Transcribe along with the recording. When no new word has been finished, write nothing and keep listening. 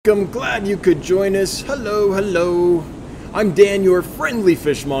I'm glad you could join us. Hello. I'm Dan, your friendly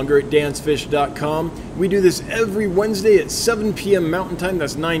fishmonger at dansfish.com. We do this every Wednesday at 7 p.m. Mountain Time.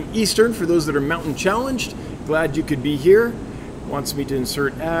 That's 9 Eastern for those that are mountain challenged. Glad you could be here. Wants me to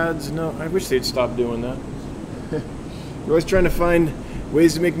insert ads. No, I wish they'd stop doing that. We're always trying to find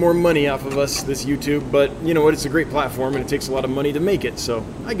ways to make more money off of us, this YouTube. But you know what? It's a great platform and it takes a lot of money to make it. So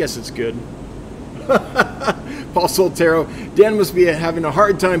I guess it's good. Paul Soltero, Dan must be having a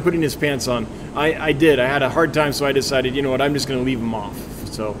hard time putting his pants on. I did. I had a hard time, so I decided, you know what, I'm just going to leave them off.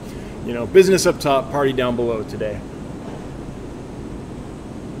 So, you know, business up top, party down below today.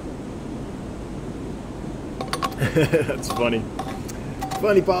 That's funny.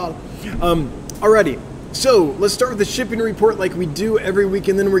 Funny, Paul. Alrighty, so let's start with the shipping report like we do every week,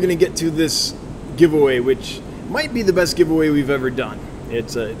 and then we're going to get to this giveaway, which might be the best giveaway we've ever done.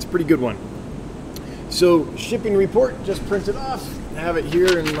 It's a pretty good one. So, shipping report, just printed off. I have it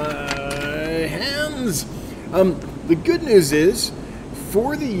here in my hands. The good news is,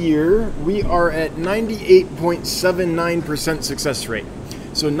 for the year, we are at 98.79% success rate.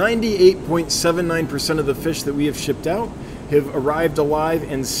 So 98.79% of the fish that we have shipped out have arrived alive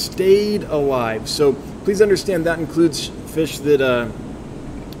and stayed alive. So please understand that includes fish that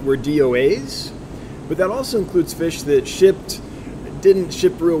were DOAs, but that also includes fish that didn't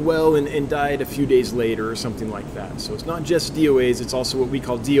ship real well and died a few days later or something like that. So it's not just DOAs, it's also what we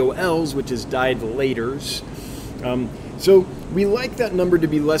call DOLs, which is died laters. So we like that number to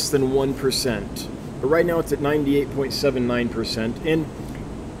be less than 1%, but right now it's at 98.79%. And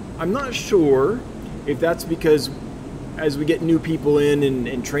I'm not sure if that's because as we get new people in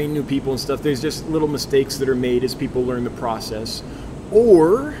and train new people and stuff, there's just little mistakes that are made as people learn the process,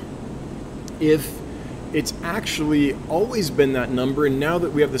 or if it's actually always been that number, and now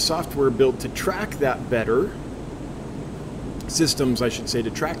that we have the software built to track that better, systems I should say to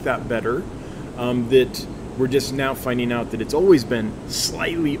track that better, that we're just now finding out that it's always been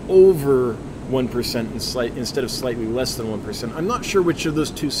slightly over 1% instead of slightly less than 1%. I'm not sure which of those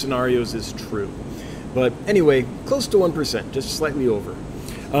two scenarios is true, but anyway, close to 1%, just slightly over.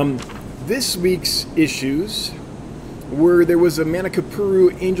 This week's issues where there was a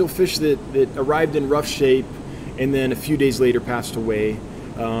Manakapuru angelfish that arrived in rough shape and then a few days later passed away.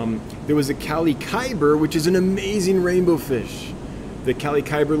 There was a Kali Kyber, which is an amazing rainbow fish. The Kali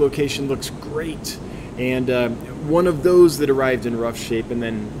Kyber location looks great. And one of those that arrived in rough shape and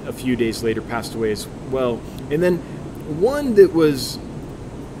then a few days later passed away as well. And then one that was,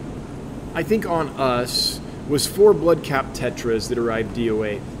 I think on us, was 4 blood cap tetras that arrived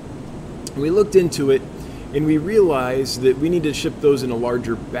DOA. And we looked into it, and we realized that we need to ship those in a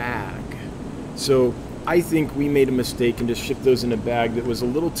larger bag. So I think we made a mistake and just shipped those in a bag that was a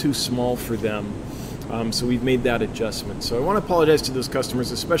little too small for them. So we've made that adjustment. So I want to apologize to those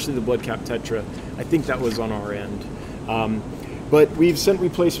customers, especially the blood cap tetra. I think that was on our end. But we've sent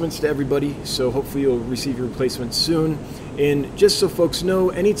replacements to everybody, so hopefully you'll receive your replacements soon. And just so folks know,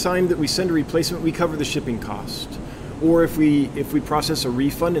 anytime that we send a replacement, we cover the shipping cost. Or if we process a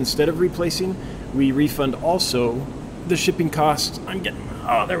refund instead of replacing, we refund also the shipping cost.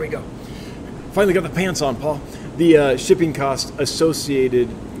 Oh, there we go. Finally got the pants on, Paul. The shipping cost associated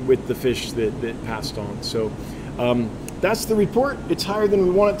with the fish that passed on. So that's the report. It's higher than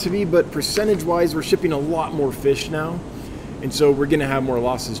we want it to be, but percentage-wise, we're shipping a lot more fish now. And so we're going to have more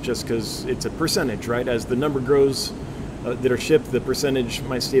losses just because it's a percentage, right? As the number grows that are shipped, the percentage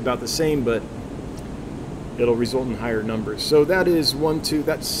might stay about the same, but it'll result in higher numbers. So that is 1, 2,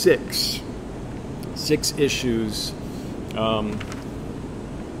 that's 6. 6 issues.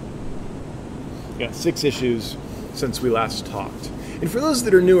 6 issues since we last talked. And for those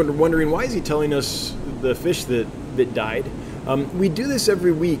that are new and are wondering, why is he telling us the fish that died? We do this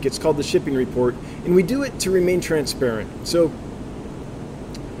every week. It's called the shipping report, and we do it to remain transparent. So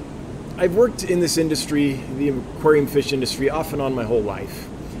I've worked in this industry, the aquarium fish industry, off and on my whole life.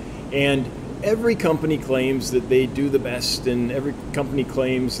 And every company claims that they do the best, and every company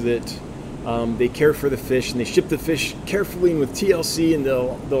claims that they care for the fish, and they ship the fish carefully and with TLC, and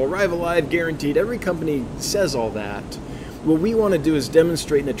they'll arrive alive guaranteed. Every company says all that. What we want to do is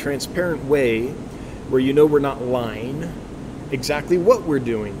demonstrate in a transparent way where you know we're not lying exactly what we're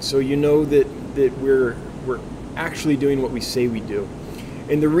doing, so you know that we're actually doing what we say we do.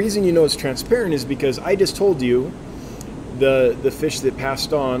 And the reason you know it's transparent is because I just told you the fish that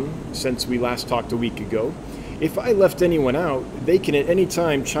passed on since we last talked a week ago. If I left anyone out, they can at any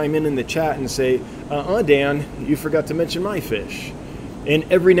time chime in the chat and say, Dan, you forgot to mention my fish. And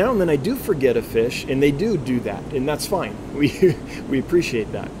every now and then I do forget a fish, and they do that, and that's fine. We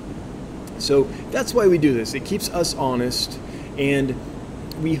appreciate that. So that's why we do this. It keeps us honest, and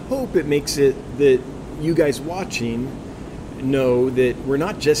we hope it makes it that you guys watching know that we're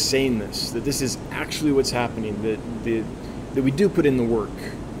not just saying this, that this is actually what's happening, that we do put in the work,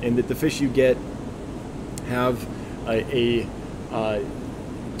 and that the fish you get have a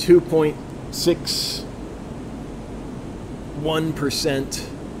 2.61%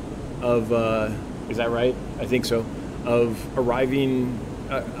 of, is that right? I think so, of arriving,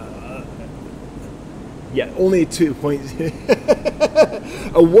 only a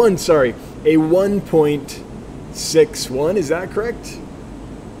 1.61, is that correct?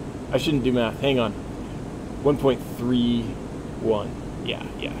 I shouldn't do math, hang on. 1.31, yeah.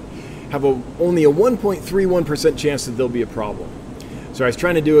 Have only a 1.31% chance that there'll be a problem. So I was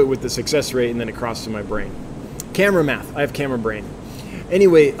trying to do it with the success rate, and then it crossed in my brain. Camera math, I have camera brain.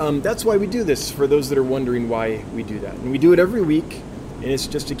 Anyway, that's why we do this, for those that are wondering why we do that. And we do it every week, and it's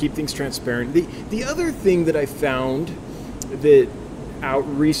just to keep things transparent. The other thing that I found that out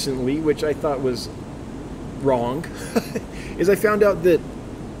recently, which I thought was wrong, is I found out that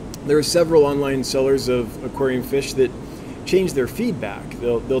there are several online sellers of aquarium fish that change their feedback.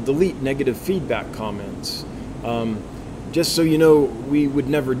 They'll delete negative feedback comments. Just so you know, we would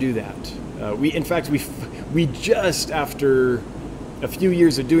never do that. In fact, we just, after a few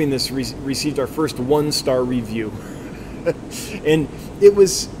years of doing this, received our first 1-star review. And it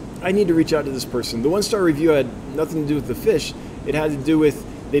was, I need to reach out to this person. The 1-star review had nothing to do with the fish. It had to do with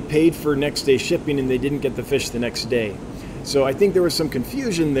they paid for next day shipping and they didn't get the fish the next day. So I think there was some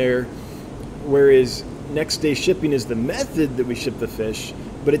confusion there, whereas next day shipping is the method that we ship the fish,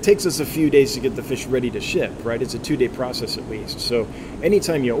 but it takes us a few days to get the fish ready to ship, right? It's a 2-day process at least. So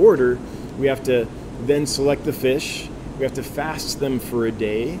anytime you order, we have to then select the fish, we have to fast them for a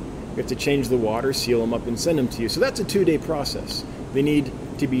day, we have to change the water, seal them up, and send them to you. So that's a 2-day process. They need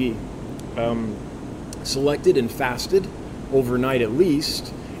to be selected and fasted overnight at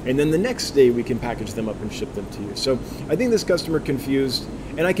least, and then the next day we can package them up and ship them to you. So I think this customer confused,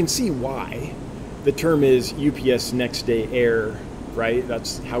 and I can see why. The term is UPS next day air, right?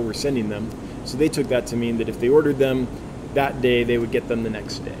 That's how we're sending them. So they took that to mean that if they ordered them that day, they would get them the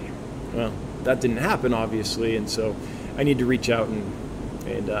next day. Well, that didn't happen, obviously, and so I need to reach out and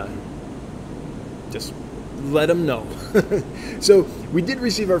just let them know. So we did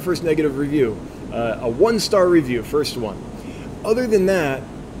receive our first negative review, a 1-star review, first one. Other than that,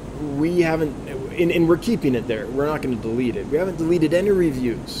 we haven't, and we're keeping it there. We're not going to delete it. We haven't deleted any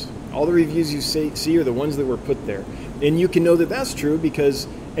reviews. All the reviews you see are the ones that were put there. And you can know that that's true because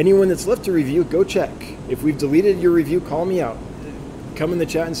anyone that's left a review, go check. If we've deleted your review, call me out. Come in the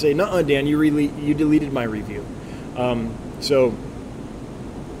chat and say, "Nuh-uh, Dan, you deleted my review." So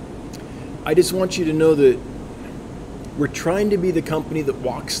I just want you to know that we're trying to be the company that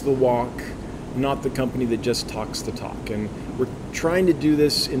walks the walk, not the company that just talks the talk. And we're trying to do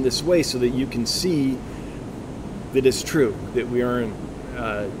this in this way so that you can see that it's true, that we aren't,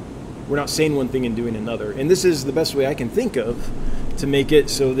 we're not saying one thing and doing another. And this is the best way I can think of to make it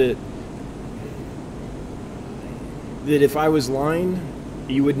so that if I was lying,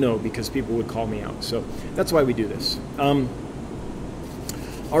 you would know because people would call me out. So that's why we do this. All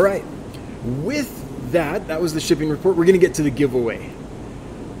right. With that was the shipping report. We're going to get to the giveaway.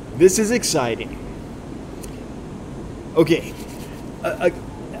 This is exciting. Okay. I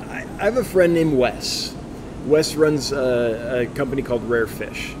have a friend named Wes. Wes runs a company called Rare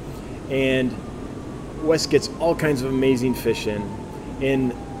Fish. And Wes gets all kinds of amazing fish in.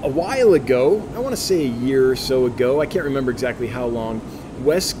 And a while ago, I want to say a year or so ago, I can't remember exactly how long,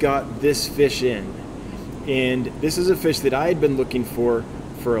 Wes got this fish in. And this is a fish that I had been looking for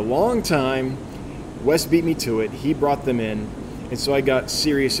a long time. Wes beat me to it. He brought them in. And so I got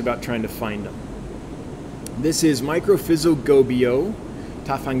serious about trying to find them. This is Microphysiogobio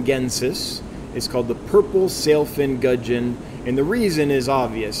tafangensis. It's called the purple sailfin gudgeon. And the reason is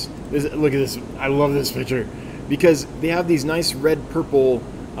obvious. Look at this. I love this picture. Because they have these nice red-purple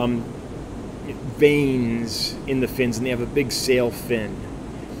veins in the fins, and they have a big sail fin.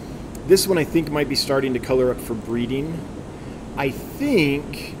 This one I think might be starting to color up for breeding. I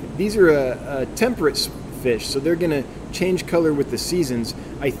think these are a temperate fish, so they're going to change color with the seasons.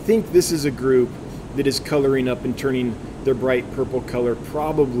 I think this is a group that is coloring up and turning their bright purple color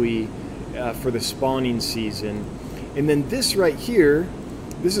probably for the spawning season. And then this right here,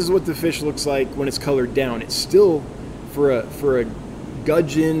 this is what the fish looks like when it's colored down. It's still, for a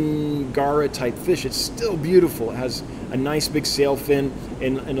gudgeon, gara type fish, it's still beautiful. It has a nice big sail fin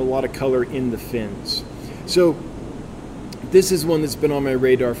and a lot of color in the fins. So this is one that's been on my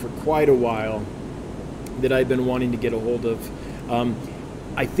radar for quite a while that I've been wanting to get a hold of.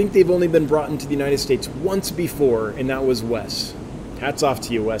 I think they've only been brought into the United States once before, and that was Wes. hats off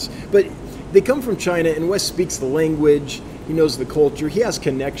to you, Wes. But they come from China, and Wes speaks the language. He knows the culture. He has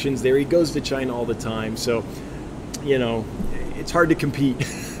connections there. He goes to China all the time. So, you know, it's hard to compete.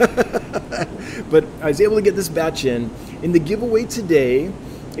 But I was able to get this batch in. And the giveaway today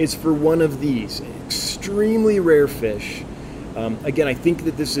is for one of these extremely rare fish. Again, I think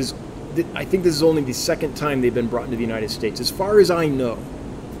this is only the second time they've been brought into the United States. As far as I know,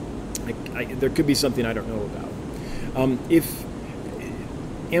 there could be something I don't know about. If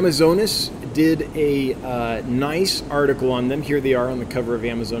Amazonas did a nice article on them, here they are on the cover of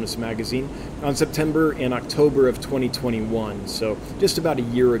Amazonas magazine, on September and October of 2021, so just about a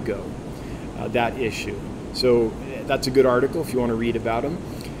year ago, that issue. So that's a good article if you want to read about them.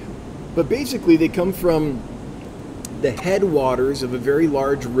 But basically they come from the headwaters of a very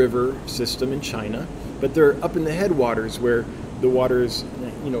large river system in China, but they're up in the headwaters where the water's,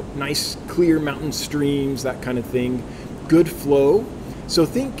 you know, nice clear mountain streams, that kind of thing, good flow. So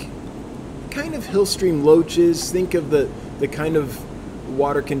think kind of hill stream loaches, think of the kind of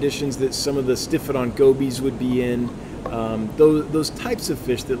water conditions that some of the Stiphodon gobies would be in, those types of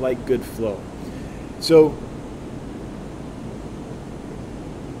fish that like good flow. So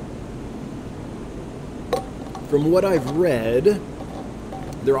from what I've read,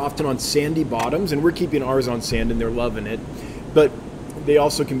 they're often on sandy bottoms, and we're keeping ours on sand and they're loving it, but they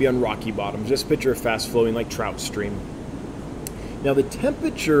also can be on rocky bottoms. Just picture a fast flowing like trout stream. Now the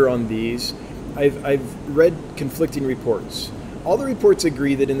temperature on these, I've read conflicting reports. All the reports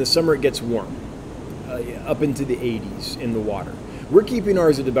agree that in the summer it gets warm, up into the 80s in the water. We're keeping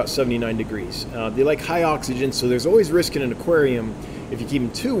ours at about 79 degrees. They like high oxygen, so there's always risk in an aquarium, if you keep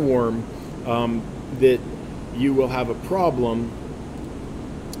them too warm, that you will have a problem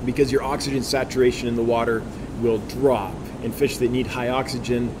because your oxygen saturation in the water will drop. And fish that need high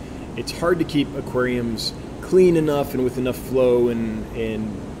oxygen, it's hard to keep aquariums clean enough and with enough flow and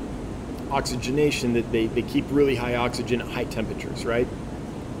oxygenation that they keep really high oxygen at high temperatures, right?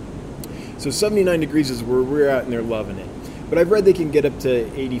 So 79 degrees is where we're at and they're loving it. But I've read they can get up to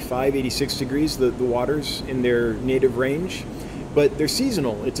 85, 86 degrees, the waters in their native range. But they're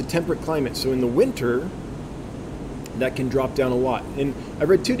seasonal. It's a temperate climate. So in the winter, that can drop down a lot. And I've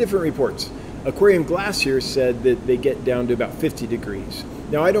read two different reports. Aquarium Glacier said that they get down to about 50 degrees.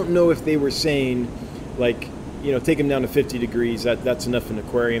 Now, I don't know if they were saying, like, you know, take them down to 50 degrees, that's enough in an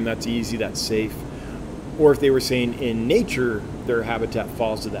aquarium, that's easy, that's safe. Or if they were saying in nature, their habitat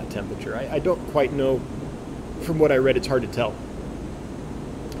falls to that temperature. I don't quite know. From what I read, it's hard to tell.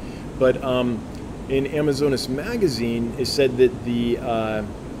 But in Amazonas magazine, it said that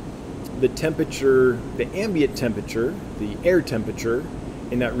the temperature, the ambient temperature, the air temperature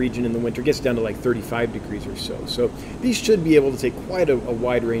in that region in the winter gets down to like 35 degrees or so. So these should be able to take quite a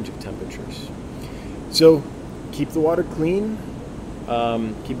wide range of temperatures. So keep the water clean,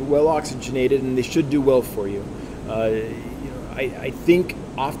 keep it well oxygenated, and they should do well for you. I think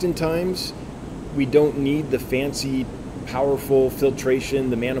oftentimes we don't need the fancy, powerful filtration,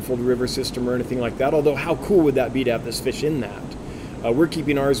 the manifold river system or anything like that, although how cool would that be to have this fish in that? We're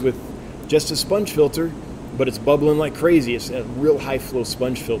keeping ours with just a sponge filter, but it's bubbling like crazy. It's a real high flow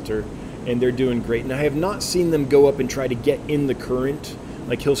sponge filter, and they're doing great. And I have not seen them go up and try to get in the current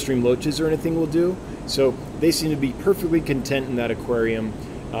like hill stream loaches or anything will do. So they seem to be perfectly content in that aquarium,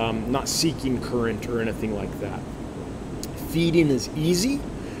 not seeking current or anything like that. Feeding is easy.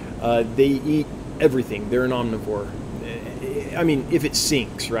 They eat everything. They're an omnivore. I mean, if it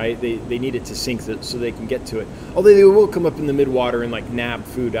sinks, right? They need it to sink so they can get to it. Although they will come up in the midwater and like nab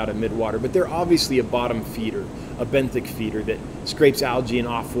food out of midwater, but they're obviously a bottom feeder, a benthic feeder that scrapes algae and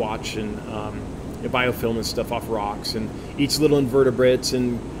offwatch and biofilm and stuff off rocks and eats little invertebrates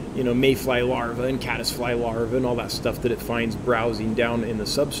and, you know, mayfly larvae and caddisfly larvae and all that stuff that it finds browsing down in the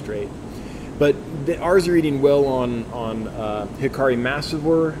substrate. But ours are eating well on Hikari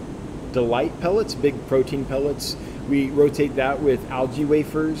massivore delight pellets, big protein pellets. We rotate that with algae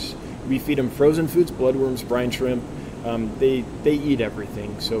wafers. We feed them frozen foods, bloodworms, brine shrimp. They eat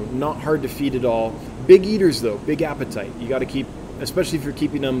everything, so not hard to feed at all. Big eaters though, big appetite. You got to keep, especially if you're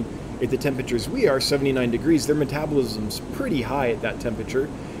keeping them at the temperatures we are, 79 degrees, their metabolism's pretty high at that temperature,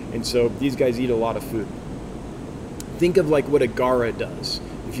 and so these guys eat a lot of food. Think of like what a gara does.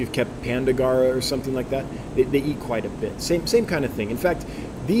 If you've kept panda gara or something like that, they eat quite a bit. Same kind of thing. In fact,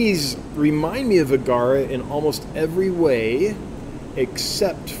 these remind me of a gara in almost every way,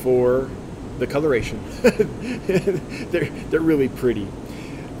 except for the coloration. They're really pretty.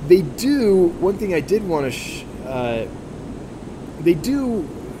 They do, one thing I did want to,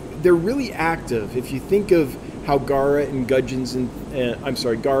 they're really active. If you think of how Gara and gudgeons and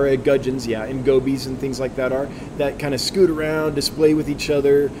Gara, gudgeons, yeah, and gobies and things like that are, that kind of scoot around, display with each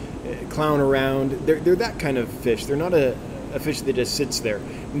other, clown around. They're that kind of fish. They're not a fish that just sits there.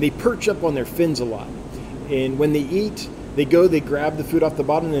 And they perch up on their fins a lot. And when they eat, they grab the food off the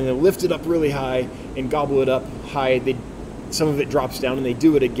bottom, and they lift it up really high and gobble it up high. Some of it drops down, and they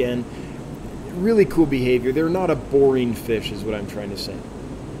do it again. Really cool behavior. They're not a boring fish, is what I'm trying to say.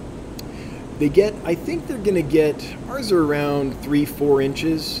 I think they're going to get, ours are around 3-4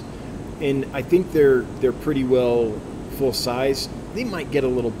 inches, and I think they're pretty well full size. They might get a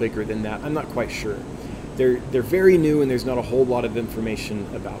little bigger than that. I'm not quite sure. They're very new, and there's not a whole lot of information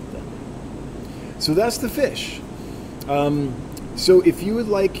about them. So that's the fish. So if you would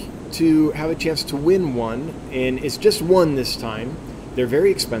like to have a chance to win one, and it's just one this time, they're very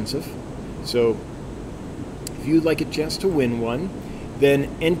expensive. So if you'd like a chance to win one, then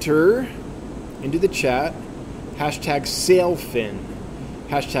enter into the chat hashtag sailfin,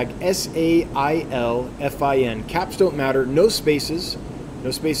 hashtag SAILFIN. Caps don't matter, no spaces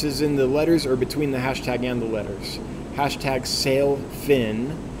in the letters or between the hashtag and the letters. Hashtag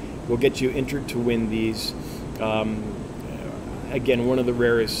sailfin will get you entered to win these. Again, one of the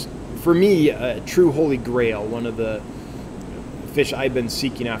rarest, for me, a true holy grail, one of the fish I've been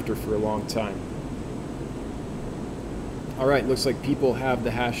seeking after for a long time. All right, looks like people have the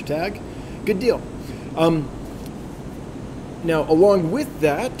hashtag. Good deal. Now, along with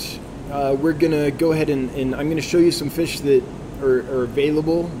that, we're going to go ahead and I'm going to show you some fish that are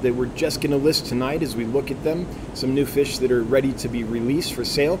available that we're just going to list tonight as we look at them. Some new fish that are ready to be released for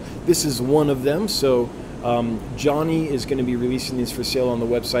sale. This is one of them, so Johnny is going to be releasing these for sale on the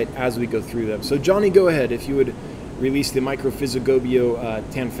website as we go through them. So Johnny, go ahead. If you would release the Microphysogobio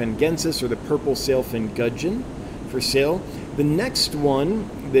tanfengensis, or the purple sailfin gudgeon, for sale. The next one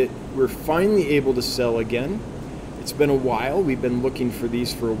that we're finally able to sell again, it's been a while, we've been looking for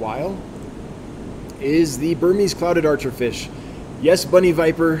these for a while, is the Burmese clouded archerfish. Yes, Bunny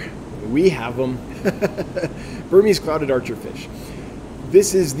Viper, we have them. Burmese clouded archerfish.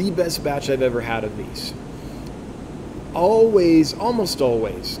 This is the best batch I've ever had of these. Almost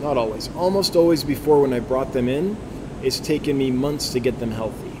always before, when I brought them in, it's taken me months to get them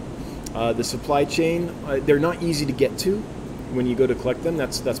healthy. The supply chain, they're not easy to get to when you go to collect them.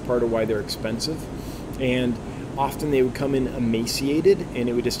 That's part of why they're expensive. And often they would come in emaciated, and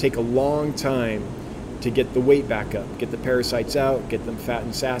it would just take a long time to get the weight back up, get the parasites out, get them fat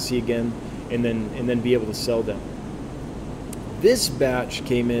and sassy again, and then be able to sell them. This batch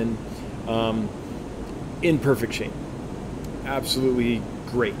came in perfect shape. Absolutely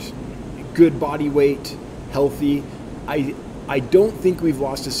great. Good body weight, healthy. I don't think we've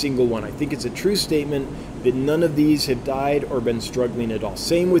lost a single one. I think it's a true statement that none of these have died or been struggling at all.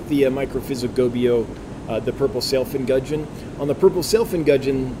 Same with the Microphysogobio, the purple sailfin gudgeon. On the purple sailfin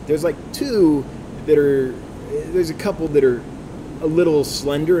gudgeon, there's like two that are, there's a couple that are a little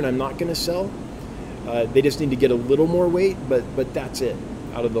slender, and I'm not going to sell. They just need to get a little more weight, but that's it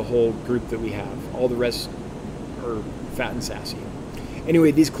out of the whole group that we have. All the rest are fat and sassy.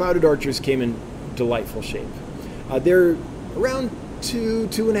 Anyway, these clouded archers came in delightful shape. They're around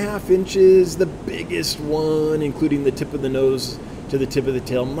 2.5 inches. The biggest one, including the tip of the nose to the tip of the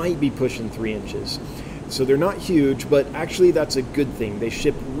tail, might be pushing 3 inches. So they're not huge, but actually that's a good thing. They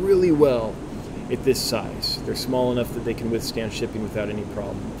ship really well at this size. They're small enough that they can withstand shipping without any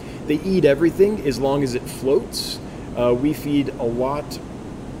problem. They eat everything as long as it floats. We feed a lot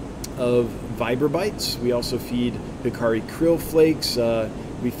of Vibrobites. We also feed Hikari krill flakes.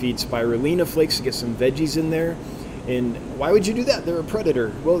 We feed spirulina flakes to get some veggies in there. And why would you do that? They're a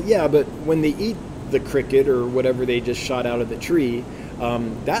predator. Well, yeah, but when they eat the cricket or whatever they just shot out of the tree,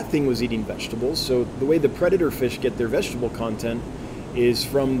 that thing was eating vegetables. So the way the predator fish get their vegetable content is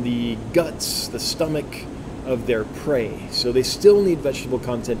from the guts, the stomach of their prey. So they still need vegetable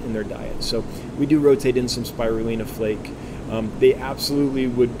content in their diet. So we do rotate in some spirulina flake. They absolutely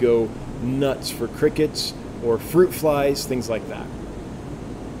would go nuts for crickets or fruit flies, things like that.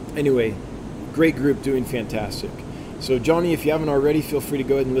 Anyway, great group, doing fantastic. So Johnny, if you haven't already, feel free to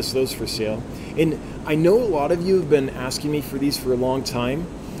go ahead and list those for sale. And I know a lot of you have been asking me for these for a long time.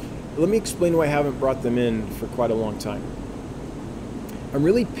 Let me explain why I haven't brought them in for quite a long time. I'm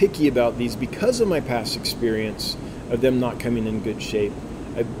really picky about these because of my past experience of them not coming in good shape.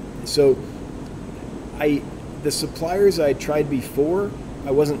 The suppliers I tried before,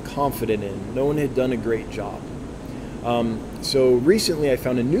 I wasn't confident in. No one had done a great job. So recently I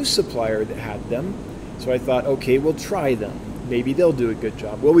found a new supplier that had them. So I thought, okay, we'll try them. Maybe they'll do a good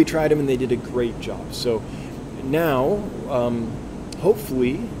job. Well, we tried them and they did a great job. So now,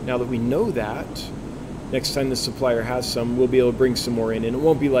 hopefully, now that we know that, next time the supplier has some, we'll be able to bring some more in. And it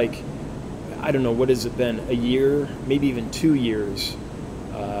won't be like, I don't know, what has it been, a year, maybe even 2 years,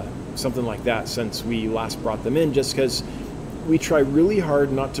 something like that since we last brought them in, just because we try really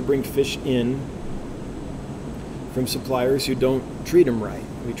hard not to bring fish in from suppliers who don't treat them right.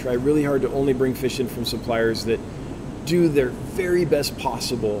 We try really hard to only bring fish in from suppliers that do their very best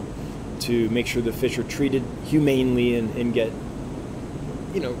possible to make sure the fish are treated humanely and get,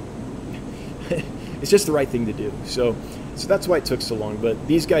 it's just the right thing to do. So that's why it took so long. But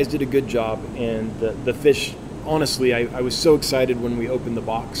these guys did a good job, and the fish, honestly, I was so excited when we opened the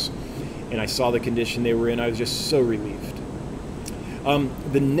box and I saw the condition they were in. I was just so relieved.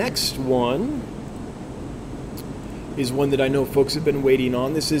 The next one is one that I know folks have been waiting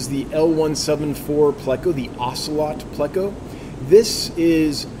on. This is the L174 Pleco, the Ocelot Pleco. This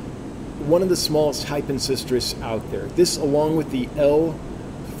is one of the smallest Hypensistrus out there. This, along with the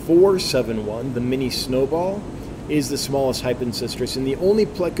L471, the mini snowball, is the smallest Hypensistrus, and the only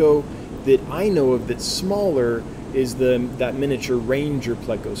Pleco that I know of that's smaller is that miniature Ranger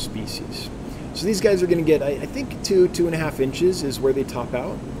Pleco species. So these guys are going to get, I think, 2.5 inches is where they top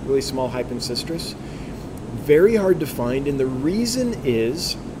out. Really small Hypensistrus. Very hard to find, and the reason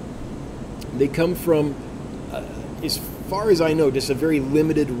is they come from, as far as I know, just a very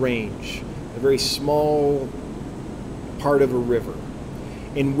limited range, a very small part of a river.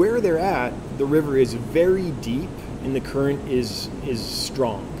 And where they're at, the river is very deep and the current is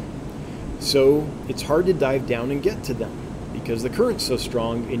strong. So it's hard to dive down and get to them because the current's so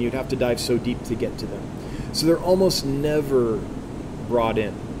strong and you'd have to dive so deep to get to them. So they're almost never brought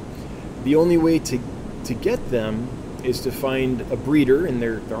in. The only way to get them is to find a breeder, and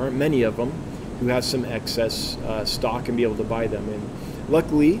there aren't many of them, who has some excess stock and be able to buy them. And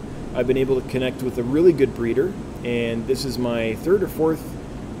luckily, I've been able to connect with a really good breeder, and this is my third or fourth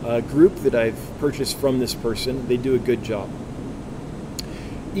group that I've purchased from this person. They do a good job.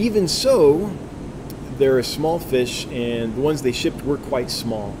 Even so, they're a small fish, and the ones they shipped were quite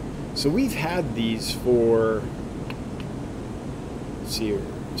small. So we've had these for, let's see here,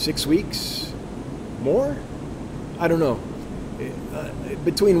 6 weeks? More? I don't know.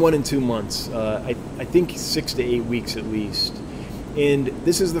 Between 1 and 2 months. I think 6 to 8 weeks at least. And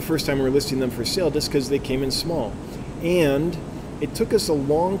this is the first time we're listing them for sale just because they came in small. And it took us a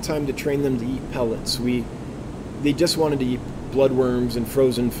long time to train them to eat pellets. They just wanted to eat bloodworms and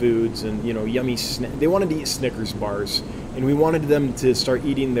frozen foods and yummy they wanted to eat Snickers bars, and we wanted them to start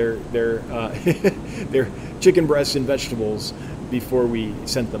eating their their chicken breasts and vegetables before we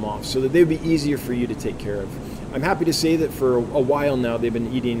sent them off, so that they would be easier for you to take care of. I'm happy to say that for a while now they've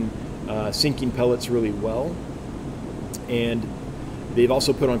been eating sinking pellets really well, and they've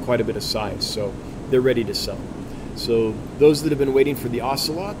also put on quite a bit of size, so they're ready to sell. So those that have been waiting for the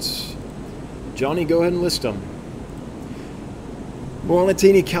ocelots, Johnny, go ahead and list them.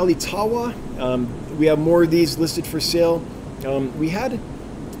 Moanatini Kalitawa, we have more of these listed for sale.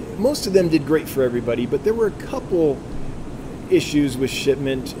 Most of them did great for everybody, but there were a couple issues with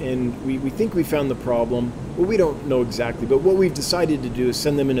shipment, and we think we found the problem. Well, we don't know exactly, but what we've decided to do is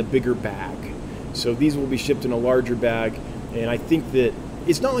send them in a bigger bag. So these will be shipped in a larger bag, and I think that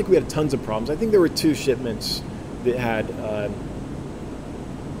it's not like we had tons of problems. I think there were 2 shipments that had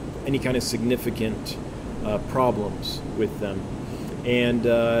any kind of significant problems with them. And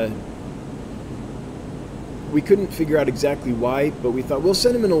we couldn't figure out exactly why, but we thought we'll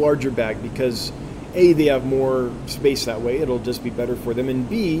send them in a larger bag because A, they have more space that way, it'll just be better for them, and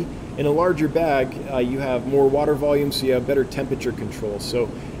B, in a larger bag, you have more water volume, so you have better temperature control. So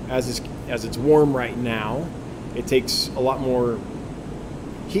as it's warm right now, it takes a lot more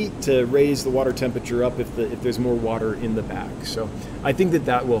heat to raise the water temperature up if there's more water in the bag. So I think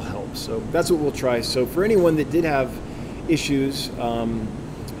that will help. So that's what we'll try. So for anyone that did have issues,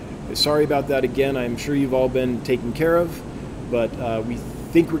 sorry about that again. I'm sure you've all been taken care of, but we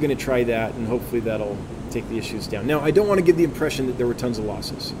think we're going to try that, and hopefully that'll take the issues down. Now, I don't want to give the impression that there were tons of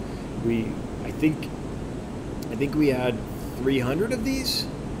losses. I think we had 300 of these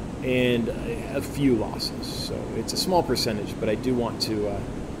and a few losses, so it's a small percentage, but I do want to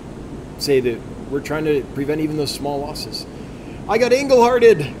say that we're trying to prevent even those small losses. I got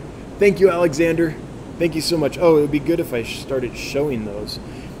angle-hearted. Thank you, Alexander. Thank you so much. Oh, it would be good if I started showing those.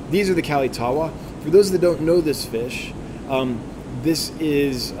 These are the Kalitawa. For those that don't know this fish, this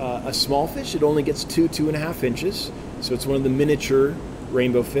is a small fish. It only gets 2.5 inches, so it's one of the miniature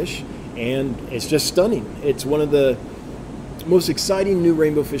rainbow fish, and it's just stunning. It's one of the most exciting new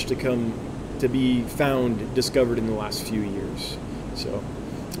rainbow fish to be discovered in the last few years. So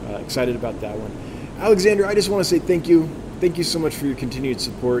excited about that one. Alexander, I just want to say thank you. Thank you so much for your continued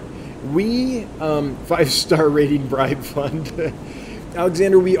support. We 5-star rating bribe fund.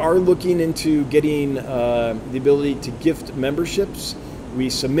 Alexander, we are looking into getting the ability to gift memberships. We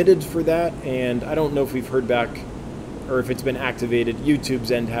submitted for that, and I don't know if we've heard back or if it's been activated.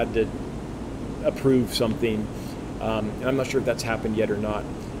 YouTube's end had to approve something. And I'm not sure if that's happened yet or not.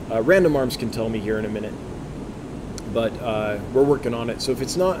 Random Arms can tell me here in a minute. But we're working on it. So if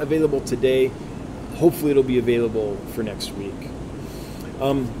it's not available today, hopefully it'll be available for next week.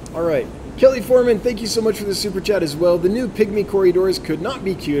 All right. Kelly Foreman, thank you so much for the super chat as well. The new Pygmy corridors could not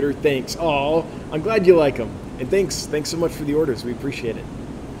be cuter. Thanks. Oh, I'm glad you like them. And thanks so much for the orders. We appreciate it.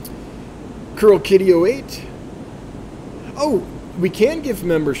 Curl Kitty 08. Oh, we can gift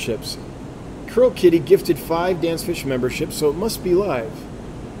memberships. Curl Kitty gifted 5 Dancefish memberships, so it must be live.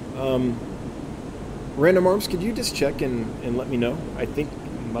 Random Arms, could you just check and let me know? I think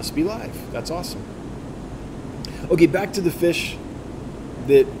it must be live. That's awesome. Okay, back to the fish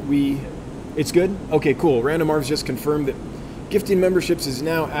that it's good? Okay, cool. Random Arms just confirmed that gifting memberships is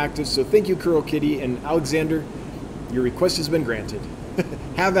now active, so thank you, Curl Kitty. And Alexander, your request has been granted.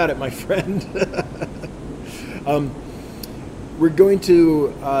 Have at it, my friend. We're going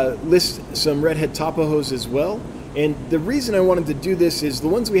to list some redhead tapajos as well. And the reason I wanted to do this is the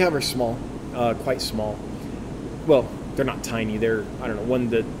ones we have are small, quite small. Well, they're not tiny. They're, I don't know,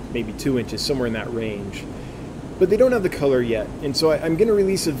 1 to maybe 2 inches, somewhere in that range. But they don't have the color yet. And so I'm going to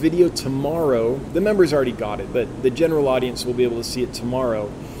release a video tomorrow. The members already got it, but the general audience will be able to see it tomorrow,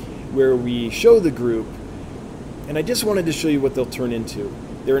 where we show the group. And I just wanted to show you what they'll turn into.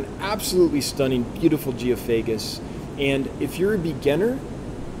 They're an absolutely stunning, beautiful Geophagus. And if you're a beginner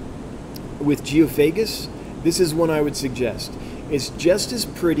with Geophagus, this is one I would suggest. It's just as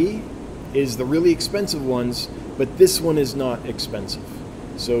pretty as the really expensive ones, but this one is not expensive.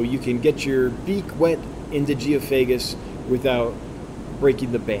 So you can get your beak wet into Geophagus without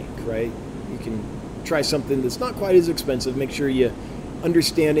breaking the bank, right? You can try something that's not quite as expensive. Make sure you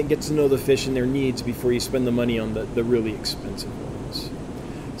understand it, get to know the fish and their needs before you spend the money on the really expensive ones.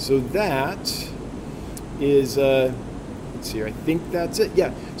 So that is, let's see here, I think that's it.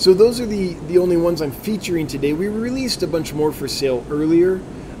 Yeah, so those are the only ones I'm featuring today. We released a bunch more for sale earlier.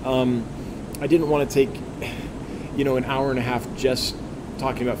 I didn't want to take, an hour and a half just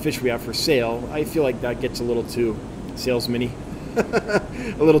talking about fish we have for sale. I feel like that gets a little too salesman-y,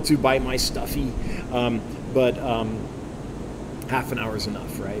 a little too bite my stuffy, but half an hour is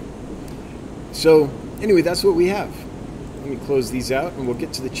enough, right? So anyway, that's what we have. Let me close these out and we'll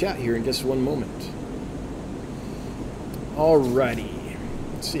get to the chat here in just one moment. Alrighty,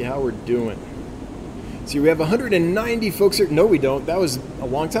 let's see how we're doing. See, we have 190 folks here. No, we don't. That was a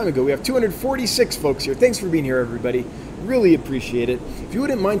long time ago. We have 246 folks here. Thanks for being here, everybody. Really appreciate it. If you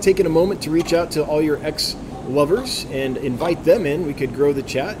wouldn't mind taking a moment to reach out to all your ex-lovers and invite them in, we could grow the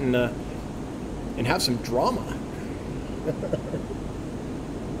chat and have some drama.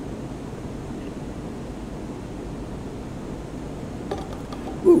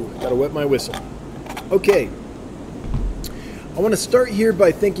 Ooh, gotta wet my whistle. Okay. I want to start here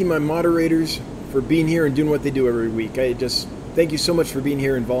by thanking my moderators for being here and doing what they do every week. I just thank you so much for being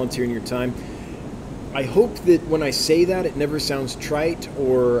here and volunteering your time. I hope that when I say that, it never sounds trite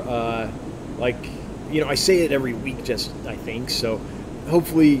or I say it every week, I think. So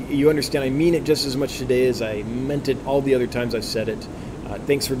hopefully you understand I mean it just as much today as I meant it all the other times I've said it.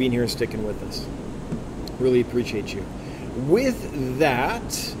 Thanks for being here and sticking with us. Really appreciate you. With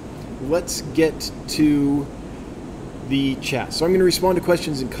that, let's get to the chat. So I'm going to respond to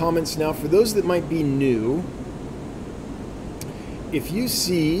questions and comments now. For those that might be new, if you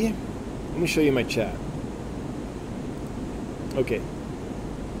see, let me show you my chat. Okay,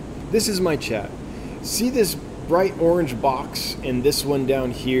 this is my chat. See this bright orange box and this one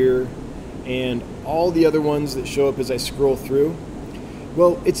down here and all the other ones that show up as I scroll through?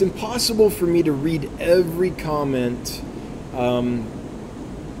 Well, it's impossible for me to read every comment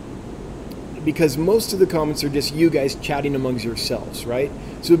because most of the comments are just you guys chatting amongst yourselves, right?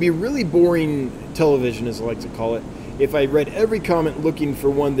 So it'd be really boring television, as I like to call it, if I read every comment looking for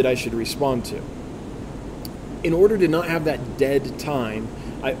one that I should respond to. In order to not have that dead time,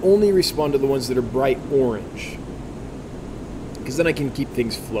 I only respond to the ones that are bright orange, because then I can keep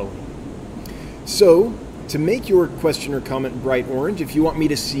things flowing. So, to make your question or comment bright orange, if you want me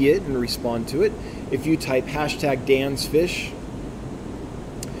to see it and respond to it, if you type hashtag DansFish,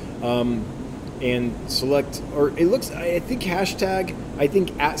 and select, or it looks, I think hashtag, I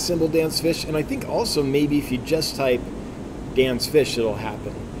think @DansFish, and I think also maybe if you just type DansFish, it'll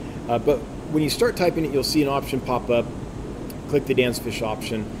happen. But when you start typing it, you'll see an option pop up. Click the DansFish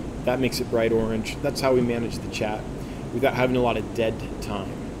option. That makes it bright orange. That's how we manage the chat without having a lot of dead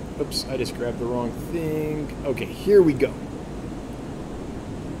time. Oops, I just grabbed the wrong thing. Okay, here we go.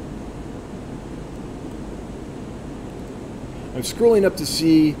 I'm scrolling up to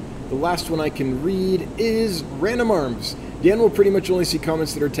see the last one I can read is Random Arms. Dan will pretty much only see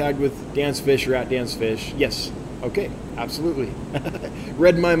comments that are tagged with DansFish or at DansFish. Yes. Okay, absolutely.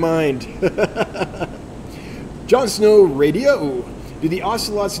 Read my mind. Jon Snow Radio. Do the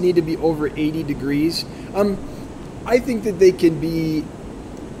ocelots need to be over 80 degrees? I think that they can be...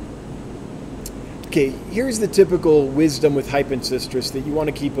 Okay, here's the typical wisdom with Hypancistrus, that you want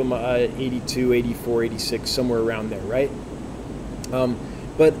to keep them at 82, 84, 86, somewhere around there, right?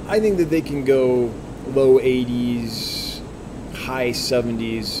 But I think that they can go low 80s, high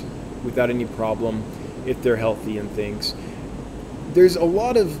 70s without any problem if they're healthy and things. There's a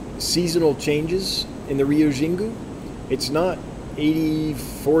lot of seasonal changes in the Rio Xingu. It's not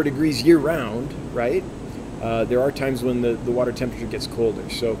 84 degrees year-round, right? There are times when the water temperature gets colder,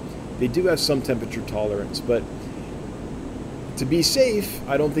 so they do have some temperature tolerance. But to be safe,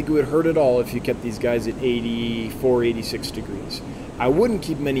 I don't think it would hurt at all if you kept these guys at 84, 86 degrees. I wouldn't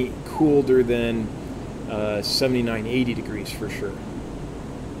keep them any colder than 79, 80 degrees for sure.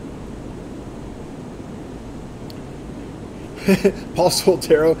 Paul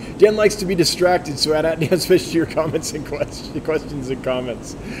Soltero, Dan likes to be distracted, so add DansFish to your comments and questions and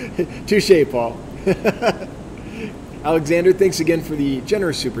comments. Touche, Paul. Alexander, thanks again for the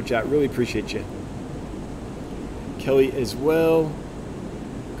generous super chat. Really appreciate you. Kelly as well.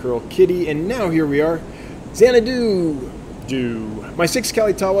 Curl Kitty, and now here we are. Xanadu. My 6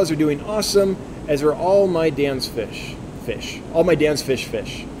 Kalitawas are doing awesome, as are all my DansFish fish. All my DansFish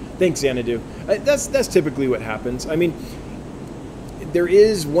fish. Thanks, Xanadu. That's typically what happens. I mean, there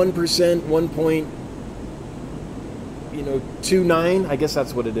is 1%, 1.29, I guess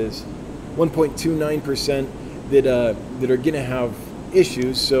that's what it is, 1.29% that are going to have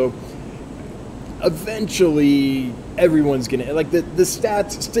issues. So eventually, everyone's going to, like the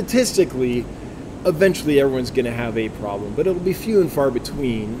stats, statistically, eventually everyone's going to have a problem. But it'll be few and far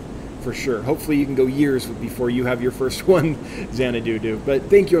between, for sure. Hopefully you can go years before you have your first one, Xanadu. But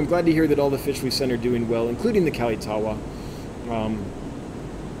thank you. I'm glad to hear that all the fish we sent are doing well, including the Kalitawa.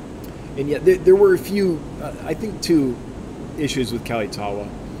 And yet there were a few, I think 2 issues with Kalitawa,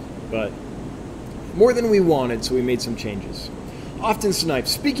 but more than we wanted, so we made some changes. Often Snipe,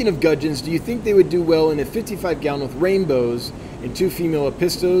 speaking of gudgeons, do you think they would do well in a 55 gallon with rainbows and 2 female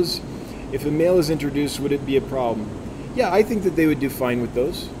epistos? If a male is introduced, would it be a problem? Yeah, I think that they would do fine with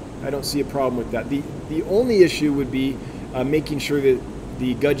those. I don't see a problem with that. The only issue would be making sure that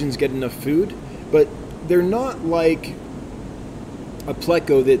the gudgeons get enough food, but they're not like a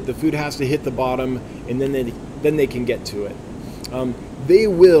pleco that the food has to hit the bottom and then they can get to it. They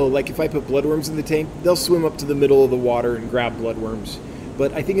will, like if I put bloodworms in the tank, they'll swim up to the middle of the water and grab bloodworms.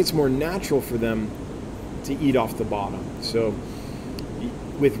 But I think it's more natural for them to eat off the bottom. So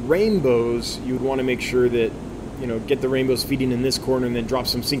with rainbows, you would want to make sure that, get the rainbows feeding in this corner and then drop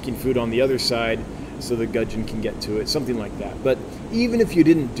some sinking food on the other side so the gudgeon can get to it, something like that. But even if you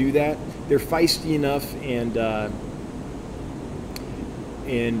didn't do that, they're feisty enough and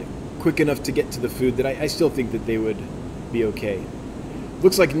quick enough to get to the food that I still think that they would be okay.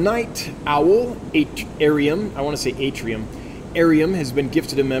 Looks like Night Owl Arium, I want to say Atrium, Arium has been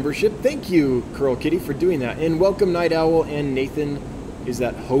gifted a membership. Thank you, Curl Kitty, for doing that. And welcome Night Owl and Nathan. Is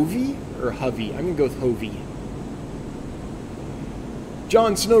that Hovey or Hovey? I'm going to go with Hovey.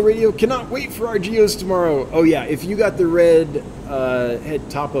 Jon Snow Radio, cannot wait for our geos tomorrow. Oh yeah, if you got the red head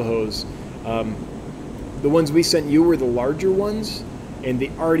Tapajos, the ones we sent you were the larger ones, and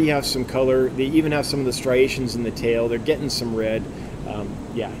they already have some color. They even have some of the striations in the tail. They're getting some red.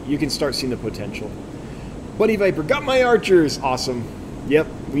 Yeah, you can start seeing the potential. Bunny Viper, got my archers. Awesome. Yep,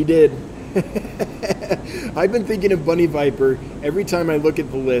 we did. I've been thinking of Bunny Viper every time I look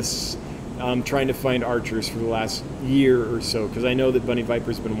at the lists, trying to find archers for the last year or so, because I know that Bunny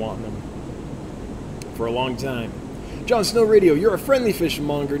Viper's been wanting them for a long time. Jon Snow Radio, you're a friendly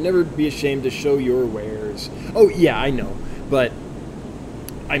fishmonger. Never be ashamed to show your wares. Oh, yeah, I know. But,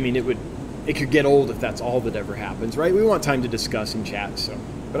 I mean, it could get old if that's all that ever happens, right? We want time to discuss and chat, so.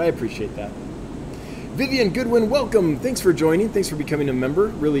 But I appreciate that. Vivian Goodwin, welcome. Thanks for joining. Thanks for becoming a member.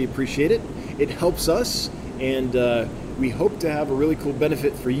 Really appreciate it. It helps us, and we hope to have a really cool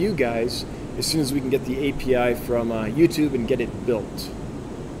benefit for you guys as soon as we can get the API from YouTube and get it built.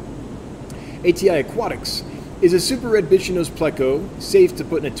 ATI Aquatics. Is a super red Bichonose pleco safe to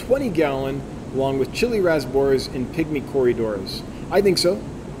put in a 20-gallon along with chili rasbores and pygmy corridors? I think so.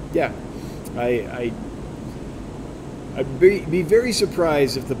 Yeah. I'd be very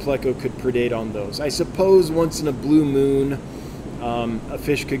surprised if the pleco could predate on those. I suppose once in a blue moon, A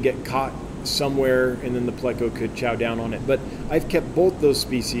fish could get caught somewhere and then the pleco could chow down on it. But I've kept both those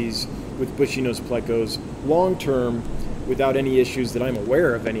species with bushy-nose plecos long term without any issues that I'm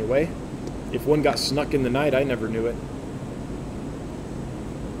aware of anyway. If one got snuck in the night, I never knew it.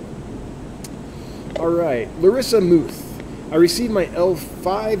 All right, Larissa Muth. I received my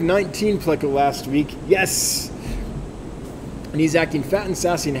L519 pleco last week. Yes! And he's acting fat and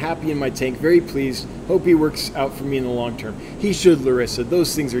sassy and happy in my tank. Very pleased. Hope he works out for me in the long term. He should, Larissa.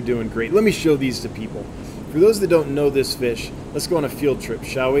 Those things are doing great. Let me show these to people. For those that don't know this fish, let's go on a field trip,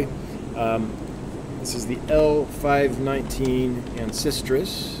 shall we? This is the L519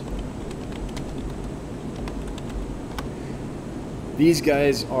 Ancestris. These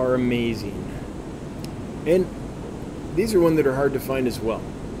guys are amazing. And these are one that are hard to find as well.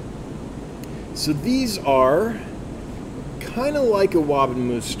 So these are kind of like a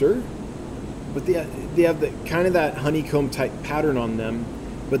Wabenmuster, but they have the kind of that honeycomb type pattern on them,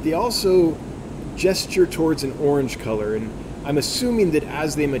 but they also gesture towards an orange color, and I'm assuming that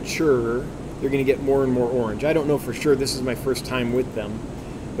as they mature, they're going to get more and more orange. I don't know for sure. This is my first time with them,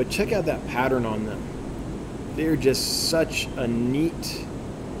 but check out that pattern on them. They're just such a neat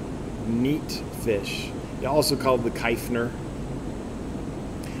fish. They're also called the Keifner.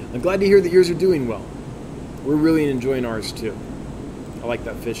 I'm glad to hear that yours are doing well. We're really enjoying ours too. I like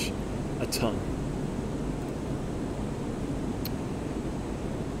that fish a ton.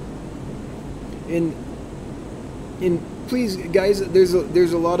 And please, guys, there's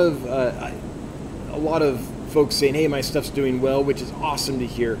a lot of folks saying, "Hey, my stuff's doing well," which is awesome to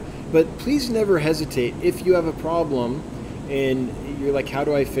hear. But please never hesitate if you have a problem and you're like, "How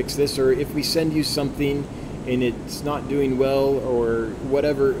do I fix this?" Or if we send you something and it's not doing well or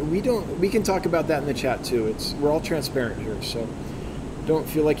whatever, we can talk about that in the chat too. We're all transparent here, so don't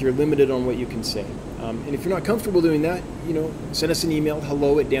feel like you're limited on what you can say. And if you're not comfortable doing that, send us an email,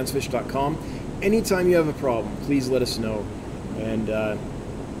 hello@dansfish.com. Anytime you have a problem, please let us know. And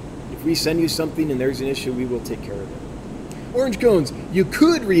if we send you something and there's an issue, we will take care of it. Orange Cones, you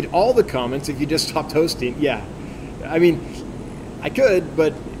could read all the comments if you just stopped hosting. Yeah, I mean, I could,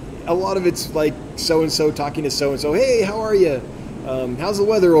 but a lot of it's like so-and-so talking to so-and-so. Hey, how are you? How's the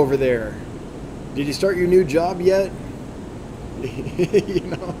weather over there? Did you start your new job yet?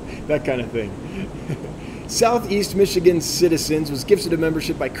 That kind of thing. Southeast Michigan Citizens was gifted a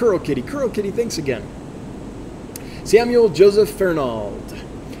membership by Curl Kitty. Curl Kitty, thanks again. Samuel Joseph Fernald.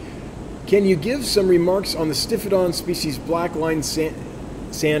 Can you give some remarks on the Stiphodon species black line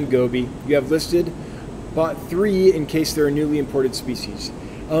sand goby you have listed? Bought 3 in case they're a newly imported species.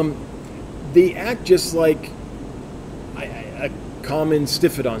 They act just like a common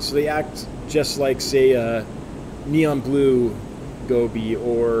Stiphodon. So they act just like, say, a neon blue goby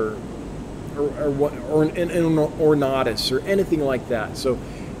or an ornatus or anything like that. So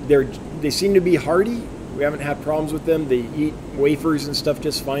they seem to be hardy. We haven't had problems with them. They eat wafers and stuff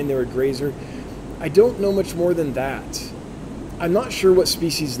just fine. They're a grazer. I don't know much more than that. I'm not sure what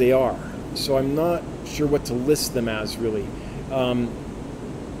species they are, so I'm not sure what to list them as, really.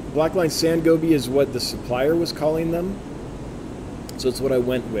 Blackline sand goby is what the supplier was calling them, so it's what I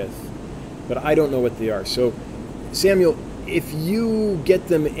went with. But I don't know what they are. So, Samuel, if you get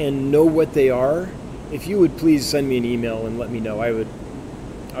them and know what they are, if you would please send me an email and let me know. I would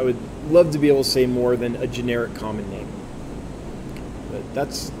love to be able to say more than a generic common name. But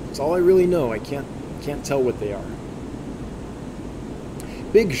that's all I really know. I can't tell what they are.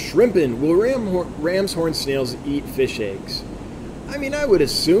 Big Shrimpin', will ram's horn snails eat fish eggs? I mean, I would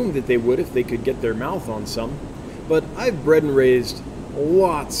assume that they would if they could get their mouth on some. But I've bred and raised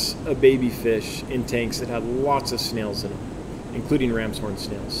lots of baby fish in tanks that had lots of snails in them, including ram's horn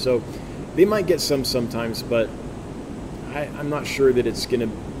snails. So they might get some sometimes, but I'm not sure that it's going to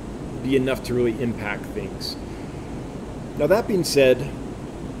be enough to really impact things. Now, that being said,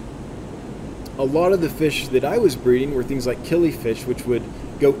 a lot of the fish that I was breeding were things like killifish, which would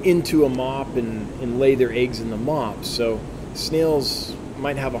go into a mop and lay their eggs in the mop. So snails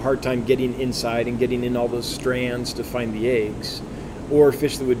might have a hard time getting inside and getting in all those strands to find the eggs, or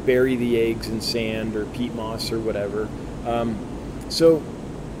fish that would bury the eggs in sand or peat moss or whatever.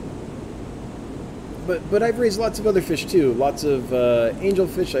 But I've raised lots of other fish too. Lots of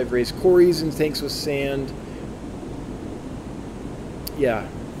angelfish. I've raised cories in tanks with sand. Yeah,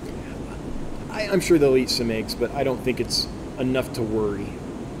 I'm sure they'll eat some eggs, but I don't think it's enough to worry.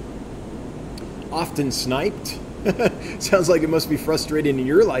 Often sniped. Sounds like it must be frustrating in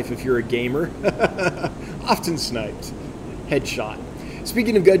your life if you're a gamer. Often sniped. Headshot.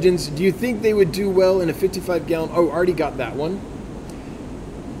 Speaking of gudgeons, do you think they would do well in a 55-gallon? Oh, already got that one.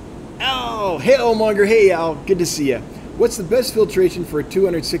 Oh, hey, Elmonger. Hey, Al. Good to see you. What's the best filtration for a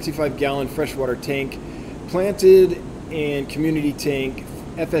 265-gallon freshwater tank, planted and community tank,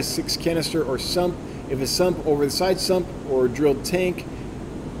 FS6 canister or sump? If a sump, over the side sump or drilled tank,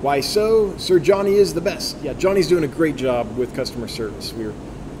 why so? Sir Johnny is the best. Yeah, Johnny's doing a great job with customer service. We're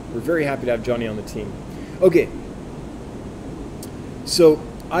very happy to have Johnny on the team. Okay, so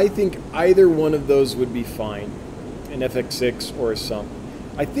I think either one of those would be fine, an FX6 or a sump.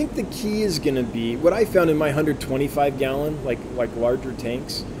 I think the key is going to be, what I found in my 125-gallon, like larger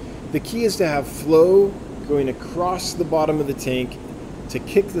tanks, the key is to have flow going across the bottom of the tank to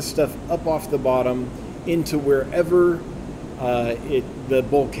kick the stuff up off the bottom into wherever the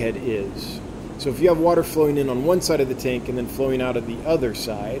bulkhead is. So if you have water flowing in on one side of the tank and then flowing out of the other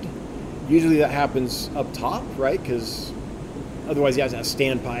side, usually that happens up top, right? Because otherwise you have to have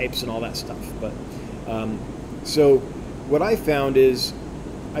standpipes and all that stuff. But so what I found is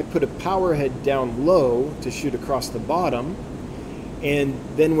I put a power head down low to shoot across the bottom, and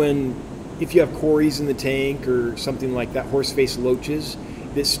then if you have quarries in the tank or something like that, horse-face loaches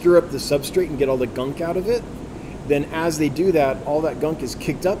that stir up the substrate and get all the gunk out of it, then as they do that, all that gunk is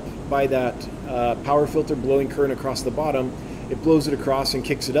kicked up by that power filter blowing current across the bottom. It blows it across and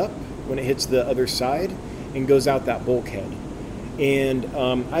kicks it up when it hits the other side and goes out that bulkhead. And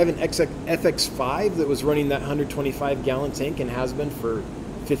I have an FX5 that was running that 125-gallon tank and has been for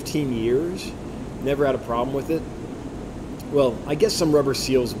 15 years. Never had a problem with it. Well, I guess some rubber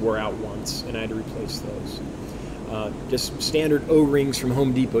seals wore out once and I had to replace those. Just standard O-rings from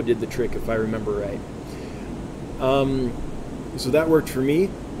Home Depot did the trick, if I remember right. So that worked for me.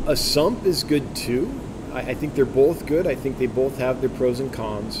 A sump is good too. I think they're both good. I think they both have their pros and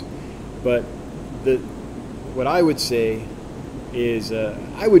cons. But what I would say is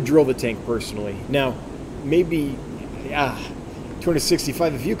I would drill the tank personally. Now, maybe,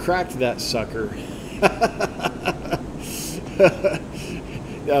 265, if you cracked that sucker, that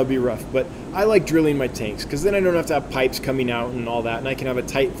would be rough. But I like drilling my tanks because then I don't have to have pipes coming out and all that, and I can have a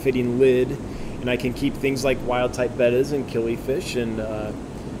tight fitting lid, and I can keep things like wild type bettas and killifish and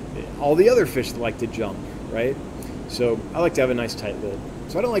all the other fish that like to jump, right? So I like to have a nice tight lid.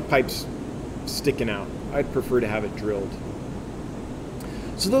 So I don't like pipes sticking out. I'd prefer to have it drilled.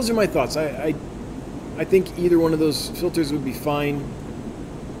 So those are my thoughts. I think either one of those filters would be fine.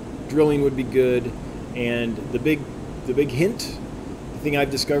 Drilling would be good, and the big hint, the thing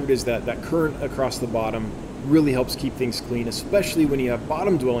I've discovered is that current across the bottom really helps keep things clean, especially when you have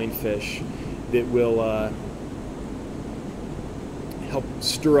bottom-dwelling fish that will help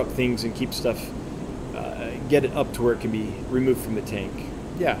stir up things and keep stuff, get it up to where it can be removed from the tank.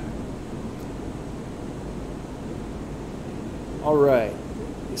 Yeah. All right.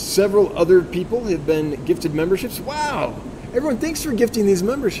 Several other people have been gifted memberships. Wow! Everyone, thanks for gifting these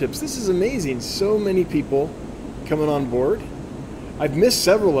memberships. This is amazing. So many people coming on board. I've missed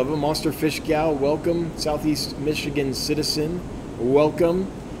several of them. Monster Fish Gal, welcome. Southeast Michigan Citizen,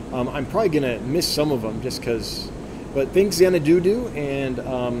 welcome. I'm probably going to miss some of them just because. But thanks, Xanadudu. And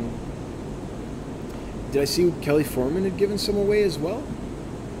did I see Kelly Foreman had given some away as well?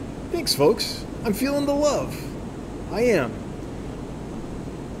 Thanks, folks. I'm feeling the love. I am.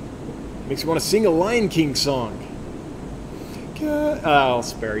 Makes me want to sing a Lion King song. I'll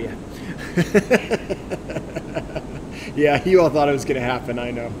spare you. Yeah, you all thought it was going to happen,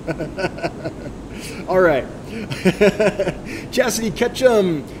 I know. All right. Chastity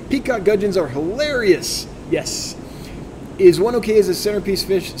Ketchum. Peacock gudgeons are hilarious. Yes. Is one okay as a centerpiece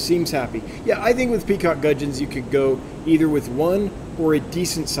fish? Seems happy. Yeah, I think with peacock gudgeons you could go either with one or a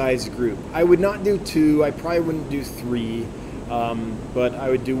decent sized group. I would not do two. I probably wouldn't do three. But I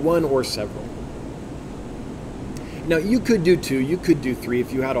would do one or several. Now, you could do two, you could do three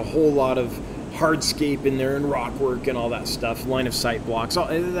if you had a whole lot of hardscape in there and rock work and all that stuff, line of sight blocks,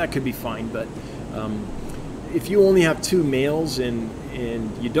 that could be fine. But if you only have two males and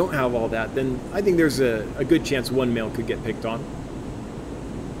you don't have all that, then I think there's a good chance one male could get picked on.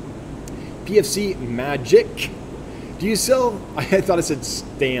 PFC Magic. Do you sell, I thought it said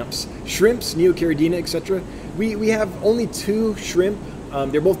stamps, shrimps, Neocaridina, etc.? We have only two shrimp.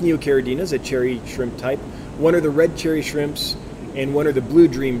 They're both Neocaridinas, a cherry shrimp type. One are the red cherry shrimps, and one are the blue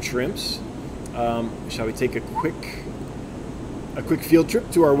dream shrimps. Shall we take a quick field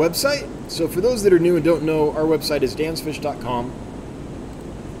trip to our website? So for those that are new and don't know, our website is dansfish.com.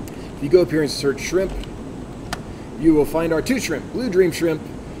 If you go up here and search shrimp, you will find our two shrimp, blue dream shrimp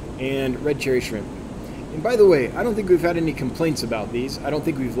and red cherry shrimp. And by the way, I don't think we've had any complaints about these. I don't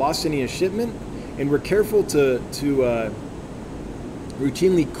think we've lost any in shipment. And we're careful to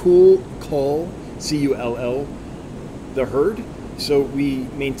routinely cull, C-U-L-L, the herd. So we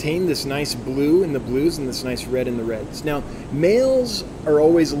maintain this nice blue in the blues and this nice red in the reds. Now, males are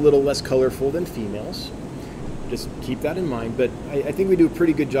always a little less colorful than females. Just keep that in mind. But I think we do a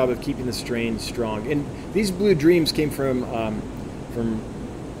pretty good job of keeping the strain strong. And these Blue Dreams came from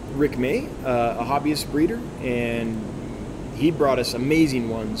Rick May, a hobbyist breeder, and he brought us amazing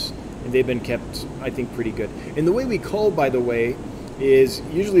ones, and they've been kept, I think, pretty good. And the way we cull, by the way, is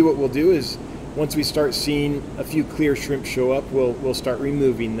usually what we'll do is once we start seeing a few clear shrimp show up, we'll start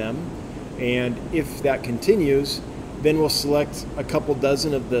removing them. And if that continues, then we'll select a couple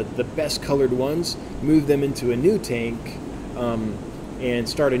dozen of the best colored ones, move them into a new tank, and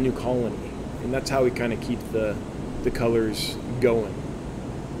start a new colony. And that's how we kind of keep the colors going.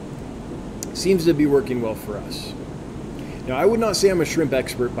 Seems to be working well for us. Now, I would not say I'm a shrimp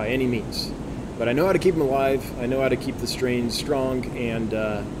expert by any means, but I know how to keep them alive, I know how to keep the strains strong, and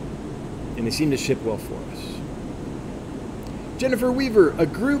they seem to ship well for us. Jennifer Weaver, a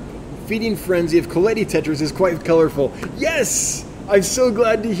group feeding frenzy of Coletti tetras is quite colorful. Yes! I'm so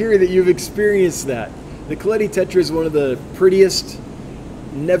glad to hear that you've experienced that. The Coletti tetra is one of the prettiest,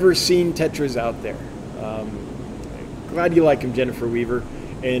 never seen tetras out there. Glad you like them, Jennifer Weaver.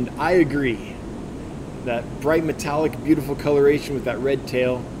 And I agree. That bright metallic, beautiful coloration with that red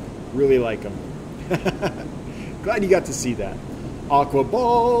tail, really like them. Glad you got to see that. Aqua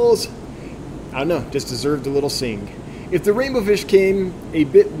balls! I don't know, just deserved a little sing. If the rainbow fish came a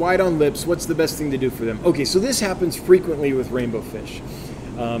bit wide on lips, what's the best thing to do for them? Okay, so this happens frequently with rainbow fish.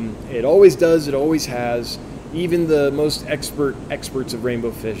 It always does, it always has. Even the most experts of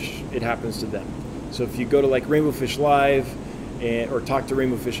rainbow fish, it happens to them. So if you go to like Rainbow Fish Live or talk to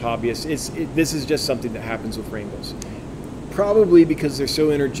rainbow fish hobbyists, this is just something that happens with rainbows. Probably because they're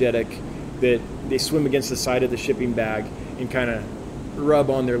so energetic that they swim against the side of the shipping bag and kind of rub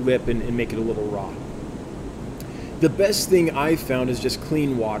on their lip and make it a little raw. The best thing I've found is just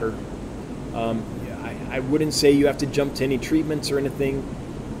clean water. I wouldn't say you have to jump to any treatments or anything.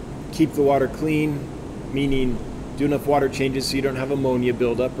 Keep the water clean, meaning do enough water changes so you don't have ammonia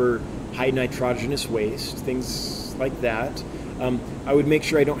buildup or high nitrogenous waste, things like that. I would make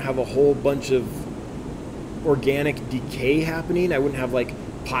sure I don't have a whole bunch of organic decay happening. I wouldn't have like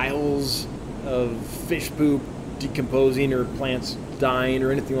piles of fish poop decomposing or plants dying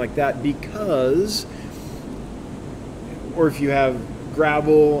or anything like that, because, or if you have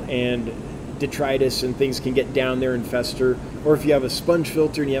gravel and detritus and things can get down there and fester, or if you have a sponge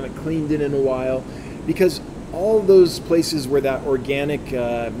filter and you haven't cleaned it in a while, because all those places where that organic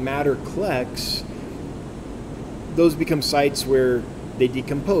matter collects, those become sites where they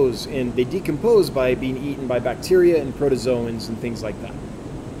decompose, and they decompose by being eaten by bacteria and protozoans and things like that.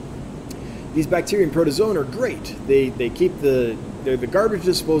 These bacteria and protozoan are great. They keep they're the garbage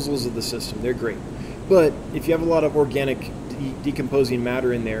disposals of the system. They're great. But if you have a lot of organic decomposing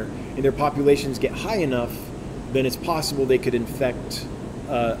matter in there and their populations get high enough, then it's possible they could infect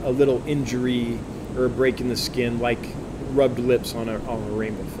a little injury or a break in the skin, like rubbed lips on a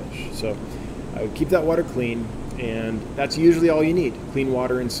rainbow fish. So I would keep that water clean, and that's usually all you need, clean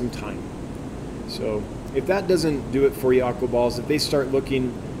water and some time. So if that doesn't do it for you, aqua balls, if they start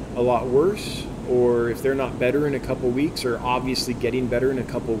looking a lot worse, or if they're not better in a couple weeks, or obviously getting better in a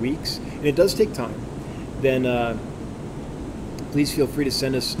couple weeks, and it does take time, then please feel free to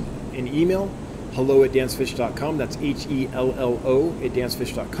send us an email, hello@dancefish.com. That's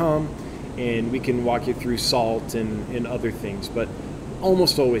HELLO@dancefish.com, and we can walk you through salt and other things. But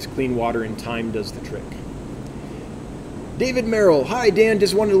almost always clean water and time does the trick. David Merrill, hi Dan,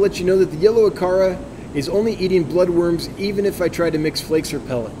 just wanted to let you know that the yellow acara is only eating bloodworms even if I try to mix flakes or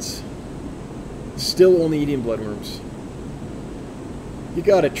pellets. Still only eating bloodworms. You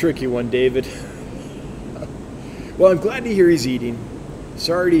got a tricky one, David. Well, I'm glad to hear he's eating.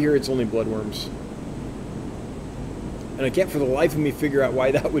 Sorry to hear it's only bloodworms. And I can't for the life of me figure out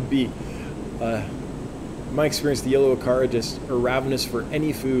why that would be. In my experience, the yellow acara just are ravenous for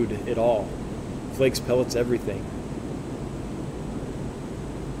any food at all. Flakes, pellets, everything.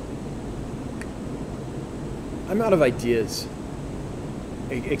 I'm out of ideas,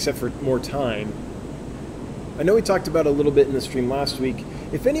 except for more time. I know we talked about it a little bit in the stream last week.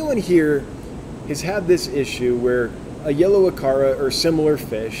 If anyone here has had this issue where a yellow acara or similar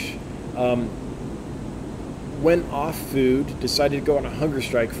fish went off food, decided to go on a hunger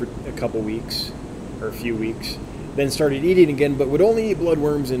strike for a couple weeks, or a few weeks, then started eating again, but would only eat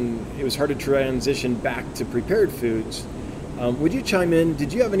bloodworms, and it was hard to transition back to prepared foods, would you chime in?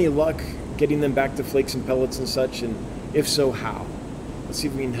 Did you have any luck getting them back to flakes and pellets and such, and if so, how? Let's see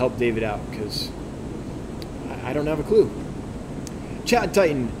if we can help David out, because I don't have a clue. Chad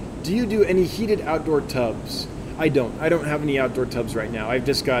Titan, do you do any heated outdoor tubs? I don't have any outdoor tubs right now. I've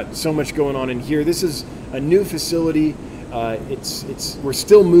just got so much going on in here. This is a new facility. We're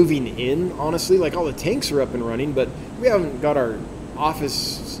still moving in, honestly. Like, all the tanks are up and running, but we haven't got our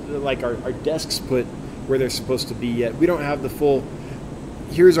office, like our desks put where they're supposed to be yet. We don't have the full,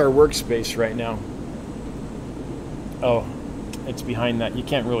 here's our workspace right now. Oh, it's behind that. You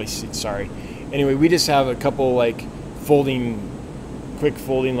can't really see, sorry. Anyway, we just have a couple like quick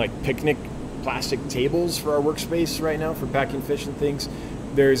folding like picnic plastic tables for our workspace right now for packing fish and things.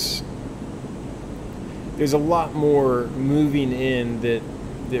 There's a lot more moving in that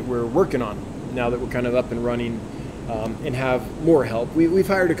we're working on now that we're kind of up and running, and have more help. We've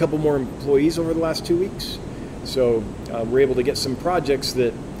hired a couple more employees over the last 2 weeks, so we're able to get some projects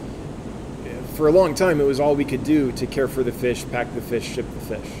that for a long time it was all we could do to care for the fish, pack the fish, ship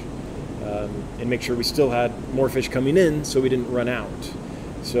the fish, and make sure we still had more fish coming in so we didn't run out.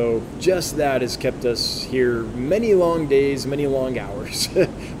 So just that has kept us here many long days, many long hours,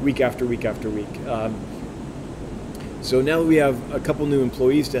 week after week after week. So now that we have a couple new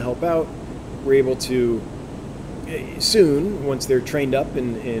employees to help out, we're able to soon, once they're trained up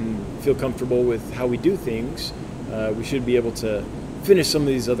and feel comfortable with how we do things, we should be able to finish some of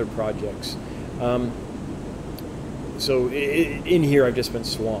these other projects. So in here I've just been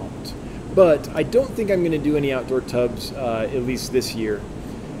swamped. But I don't think I'm going to do any outdoor tubs, at least this year.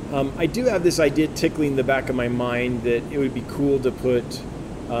 I do have this idea tickling the back of my mind that it would be cool to put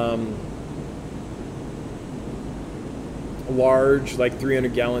large, like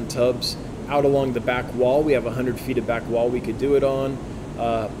 300-gallon tubs out along the back wall. We have 100 feet of back wall we could do it on.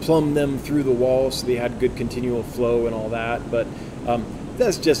 Plumb them through the wall so they had good continual flow and all that. But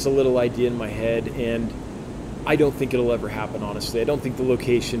that's just a little idea in my head, and I don't think it'll ever happen, honestly. I don't think the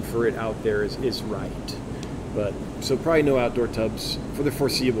location for it out there is right. But so probably no outdoor tubs for the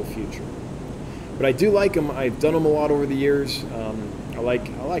foreseeable future. But I do like them. I've done them a lot over the years. I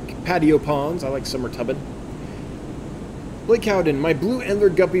like patio ponds. I like summer tubbing. Blake Howden, my blue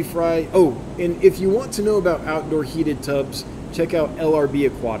Endler guppy fry. Oh, and if you want to know about outdoor heated tubs, check out LRB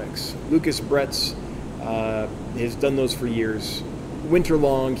Aquatics. Lucas Bretz has done those for years. Winter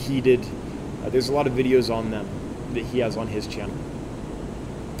long, heated. There's a lot of videos on them that he has on his channel.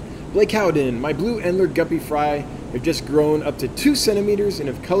 Blake Howden, my blue Endler guppy fry have just grown up to 2 centimeters and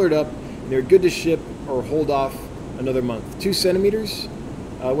have colored up, and they're good to ship or hold off another month. 2 centimeters?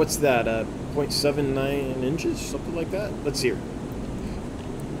 What's that? 0.79 inches? Something like that? Let's see here.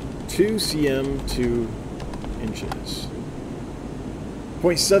 2 cm, 2 inches.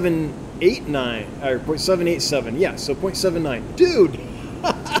 0.789, or 0.787. Yeah, so 0.79. Dude!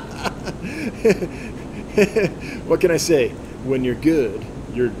 What can I say? When you're good,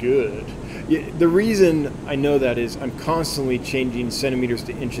 you're good. Yeah, the reason I know that is I'm constantly changing centimeters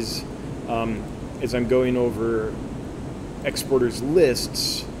to inches as I'm going over exporters'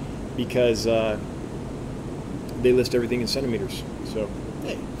 lists, because they list everything in centimeters. So,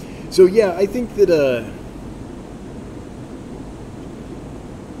 hey. So yeah, I think that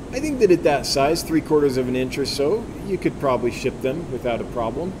at that size, 3/4 of an inch or so, you could probably ship them without a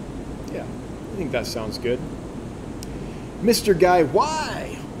problem. Yeah, I think that sounds good. Mr. Guy,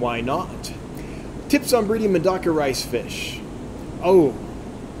 why? Why not? Tips on breeding Medaka rice fish. Oh,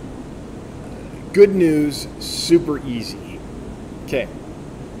 good news, super easy. Okay,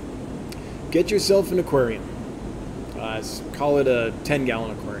 get yourself an aquarium. Call it a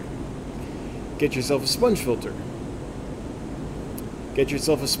 10-gallon aquarium. Get yourself a sponge filter. Get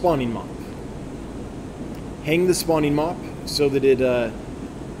yourself a spawning mop. Hang the spawning mop so that it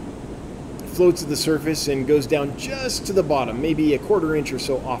floats to the surface and goes down just to the bottom, maybe a 1/4 inch or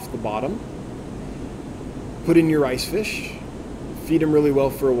so off the bottom. Put in your ice fish, feed them really well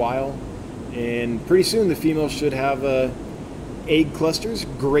for a while, and pretty soon the females should have egg clusters,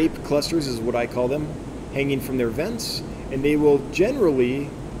 grape clusters is what I call them, hanging from their vents, and they will generally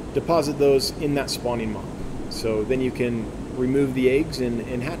deposit those in that spawning mop. So then you can remove the eggs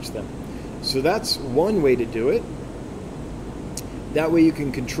and hatch them. So that's one way to do it. That way you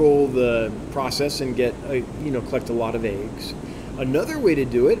can control the process and get collect a lot of eggs. Another way to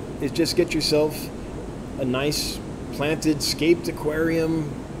do it is just get yourself a nice planted scaped aquarium,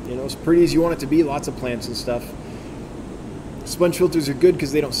 as pretty as you want it to be, lots of plants and stuff. Sponge filters are good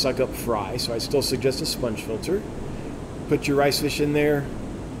because they don't suck up fry, so I still suggest a sponge filter. Put your rice fish in there,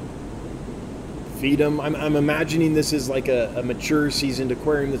 feed them. I'm imagining this is like a mature seasoned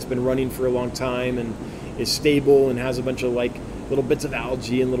aquarium that's been running for a long time and is stable and has a bunch of like little bits of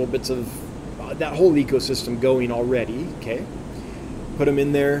algae and little bits of that whole ecosystem going already. Okay, put them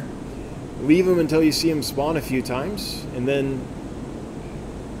in there, leave them until you see them spawn a few times, and then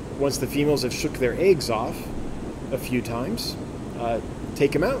once the females have shook their eggs off, a few times,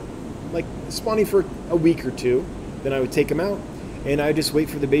 take them out, like spawning for a week or two. Then I would take them out, and I would just wait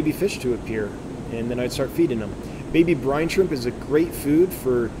for the baby fish to appear, and then I'd start feeding them. Baby brine shrimp is a great food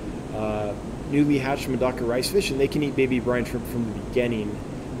for newly hatched Medaka rice fish, and they can eat baby brine shrimp from the beginning,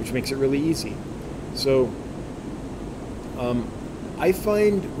 which makes it really easy. So I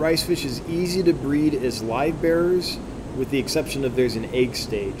find rice fish is easy to breed as live bearers, with the exception of there's an egg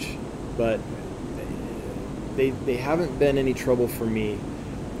stage, but they haven't been any trouble for me.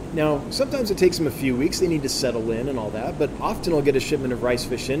 Now, sometimes it takes them a few weeks. They need to settle in and all that, but often I'll get a shipment of rice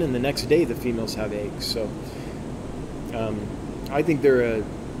fish in, and the next day the females have eggs. So I think they're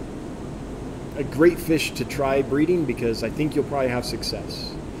a great fish to try breeding, because I think you'll probably have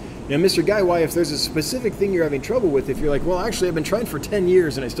success. Now, Mr. Guy, why, if there's a specific thing you're having trouble with, if you're like, well, actually, I've been trying for 10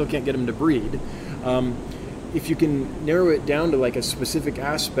 years and I still can't get them to breed, if you can narrow it down to like a specific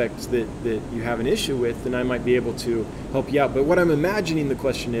aspect that you have an issue with, then I might be able to help you out. But what I'm imagining the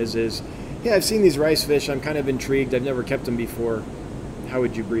question is, yeah, I've seen these rice fish, I'm kind of intrigued, I've never kept them before, how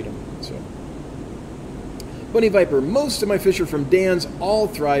would you breed them? So, Bunny Viper, most of my fish are from Dan's, all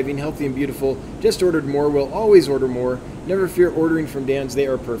thriving, healthy and beautiful. Just ordered more, will always order more. Never fear ordering from Dan's, they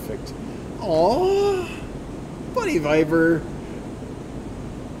are perfect. Aww, Bunny Viper,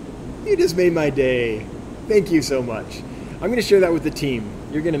 you just made my day. Thank you so much. I'm going to share that with the team.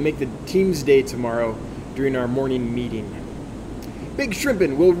 You're going to make the team's day tomorrow during our morning meeting. Big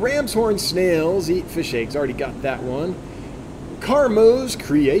Shrimpin', will ram's horn snails eat fish eggs? Already got that one. Carmo's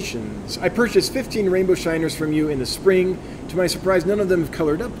Creations. I purchased 15 rainbow shiners from you in the spring. To my surprise, none of them have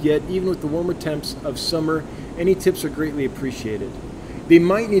colored up yet, even with the warmer temps of summer. Any tips are greatly appreciated. They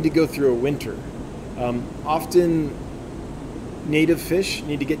might need to go through a winter. Often native fish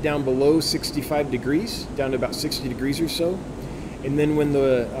need to get down below 65 degrees, down to about 60 degrees or so. And then when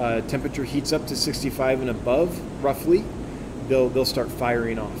the temperature heats up to 65 and above, roughly, they'll start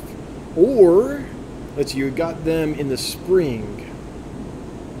firing off. Or, let's see, you got them in the spring.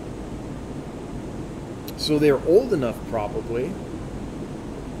 So they're old enough, probably.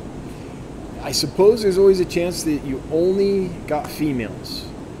 I suppose there's always a chance that you only got females,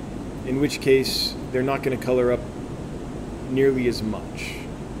 in which case they're not going to color up nearly as much.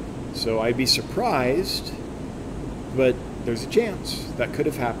 So I'd be surprised, but there's a chance that could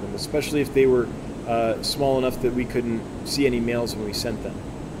have happened, especially if they were small enough that we couldn't see any males when we sent them.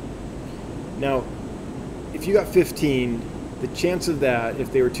 Now, if you got 15, the chance of that,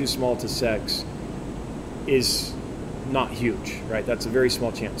 if they were too small to sex, is not huge, right? That's a very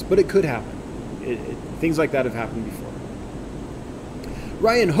small chance, but it could happen. Things like that have happened before.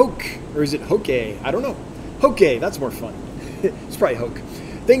 Ryan Hoke, or is it Hoke? I don't know. Hoke, that's more fun. It's probably Hoke.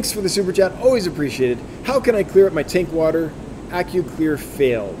 Thanks for the super chat, always appreciated. How can I clear up my tank water? AccuClear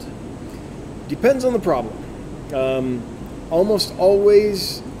failed. Depends on the problem. Almost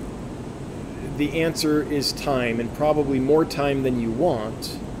always the answer is time, and probably more time than you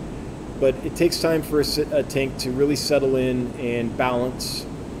want, but it takes time for a tank to really settle in and balance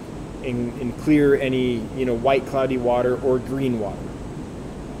and clear any white cloudy water or green water.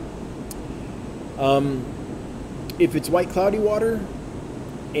 If it's white cloudy water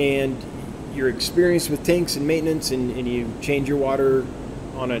and you're experienced with tanks and maintenance, and you change your water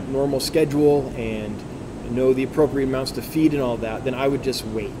on a normal schedule and know the appropriate amounts to feed and all that, then I would just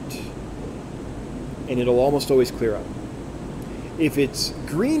wait, and it'll almost always clear up. If it's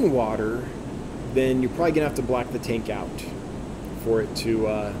green water, then you're probably gonna have to black the tank out for it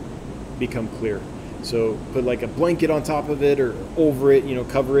to become clear. So put like a blanket on top of it or over it,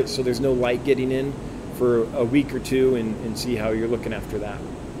 cover it so there's no light getting in for a week or two, and see how you're looking after that.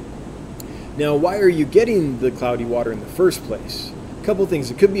 Now, why are you getting the cloudy water in the first place? A couple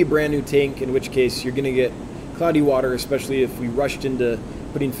things. It could be a brand new tank, in which case you're going to get cloudy water, especially if we rushed into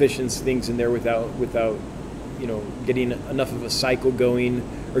putting fish and things in there without getting enough of a cycle going,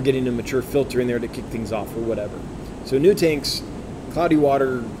 or getting a mature filter in there to kick things off or whatever. So new tanks, cloudy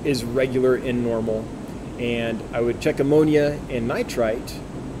water is regular and normal, and I would check ammonia and nitrite,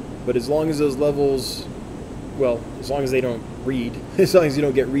 but as long as those levels, as long as they don't read, as long as you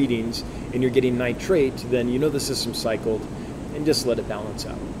don't get readings and you're getting nitrate, then the system's cycled, and just let it balance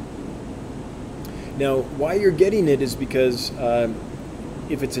out. Now, why you're getting it is because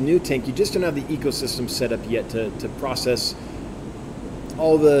if it's a new tank, you just don't have the ecosystem set up yet to process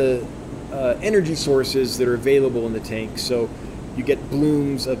all the energy sources that are available in the tank. So you get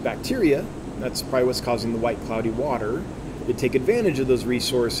blooms of bacteria. That's probably what's causing the white cloudy water. They take advantage of those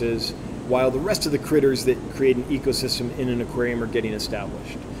resources, while the rest of the critters that create an ecosystem in an aquarium are getting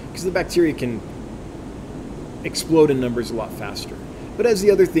established. Because the bacteria can explode in numbers a lot faster. But as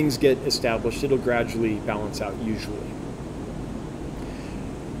the other things get established, it'll gradually balance out usually.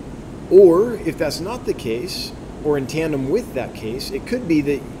 Or if that's not the case, or in tandem with that case, it could be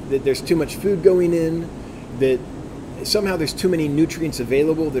that there's too much food going in, that somehow there's too many nutrients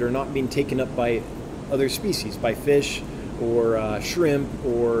available that are not being taken up by other species, by fish or shrimp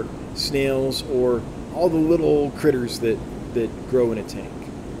or snails or all the little critters that grow in a tank.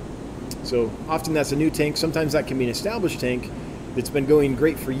 So often that's a new tank. Sometimes that can be an established tank that's been going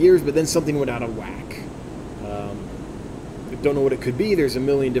great for years, but then something went out of whack. Don't know what it could be. There's a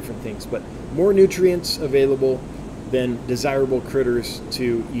million different things, but more nutrients available than desirable critters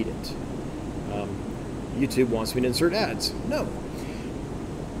to eat it. YouTube wants me to insert ads. No.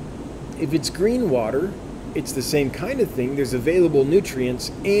 If it's green water, it's the same kind of thing. There's available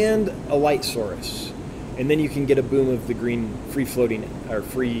nutrients and a light source. And then you can get a boom of the green free-floating, or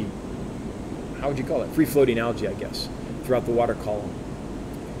how would you call it? Free-floating algae, I guess, throughout the water column.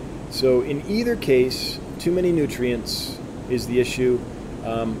 So in either case, too many nutrients is the issue.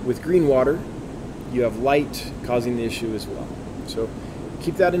 With green water, you have light causing the issue as well. So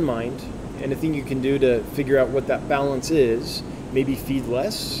keep that in mind. Anything you can do to figure out what that balance is, maybe feed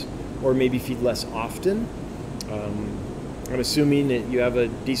less or maybe feed less often. I'm assuming that you have a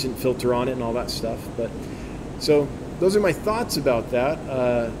decent filter on it and all that stuff. But so those are my thoughts about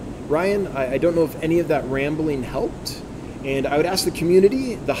that. Ryan, I don't know if any of that rambling helped. And I would ask the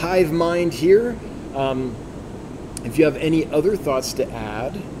community, the hive mind here, if you have any other thoughts to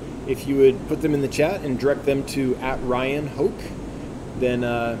add, if you would put them in the chat and direct them to @RyanHoke, then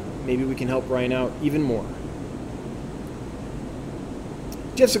maybe we can help Ryan out even more.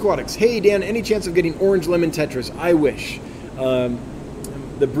 Jeff's Aquatics. Hey Dan, any chance of getting orange lemon tetras? I wish.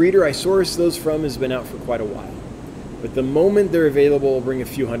 The breeder I source those from has been out for quite a while. But the moment they're available, I'll bring a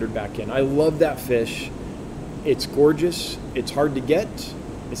few hundred back in. I love that fish. It's gorgeous. It's hard to get.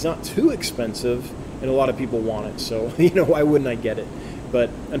 It's not too expensive. And a lot of people want it, so why wouldn't I get it?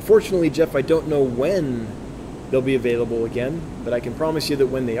 But unfortunately, Jeff, I don't know when they'll be available again, but I can promise you that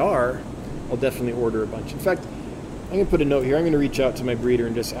when they are, I'll definitely order a bunch. In fact, I'm going to put a note here. I'm going to reach out to my breeder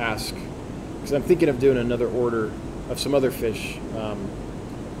and just ask, because I'm thinking of doing another order of some other fish.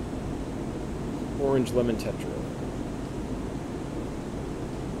 Orange lemon tetra.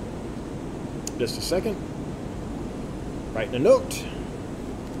 Just a second. Writing a note.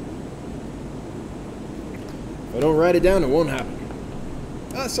 If I don't write it down, it won't happen.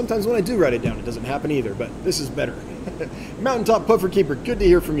 Sometimes when I do write it down, it doesn't happen either, but this is better. Mountaintop Puffer Keeper, good to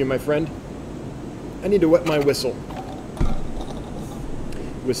hear from you, my friend. I need to wet my whistle.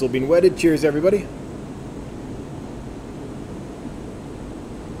 Whistle being wetted. Cheers, everybody.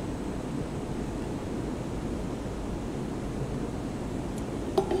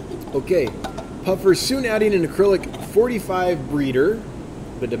 Okay, Puffer soon adding an acrylic 45 breeder,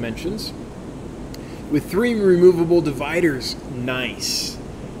 the dimensions, with 3 removable dividers. Nice.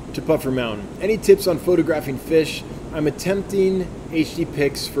 To Puffer Mountain. Any tips on photographing fish? I'm attempting HD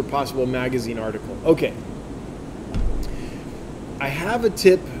pics for possible magazine article. Okay. I have a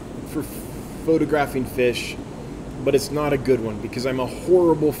tip for photographing fish, but it's not a good one because I'm a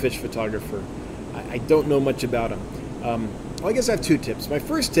horrible fish photographer. I don't know much about them. Well, I guess I have 2 tips. My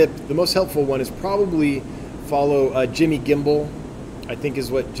first tip, the most helpful one, is probably follow Jimmy Gimbal. I think is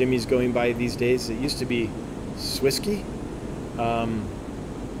what Jimmy's going by these days. It used to be Swisky. I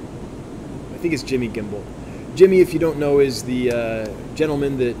think it's Jimmy Gimbal. Jimmy, if you don't know, is the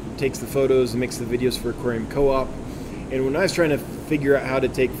gentleman that takes the photos and makes the videos for Aquarium Co-op. And when I was trying to figure out how to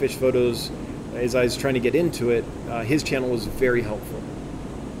take fish photos, as I was trying to get into it, his channel was very helpful.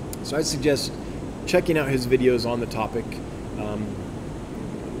 So I'd suggest checking out his videos on the topic.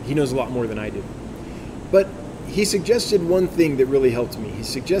 He knows a lot more than I do. But he suggested one thing that really helped me. He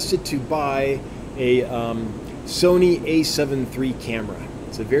suggested to buy a Sony A7 III camera.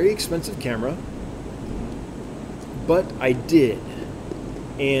 It's a very expensive camera, but I did.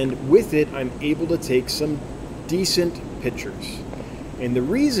 And with it, I'm able to take some decent pictures. And the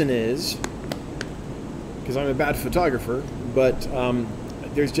reason is, because I'm a bad photographer, but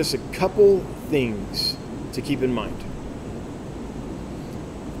there's just a couple things to keep in mind.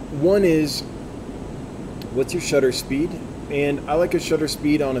 One is, what's your shutter speed? And I like a shutter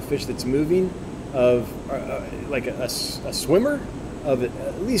speed on a fish that's moving of like a swimmer of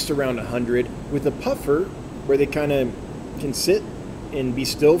at least around 100. With a puffer, where they kind of can sit and be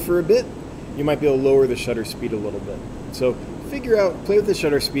still for a bit, you might be able to lower the shutter speed a little bit. So figure out, play with the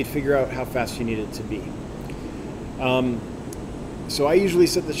shutter speed, figure out how fast you need it to be. So I usually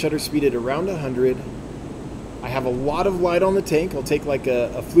set the shutter speed at around 100. I have a lot of light on the tank. I'll take like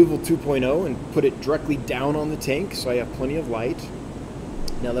a Fluval 2.0 and put it directly down on the tank so I have plenty of light.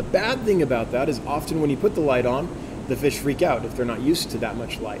 Now the bad thing about that is often when you put the light on, the fish freak out if they're not used to that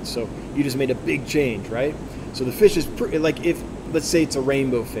much light. So you just made a big change, right? So the fish is like, if let's say it's a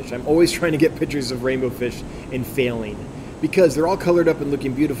rainbow fish. I'm always trying to get pictures of rainbow fish and failing because they're all colored up and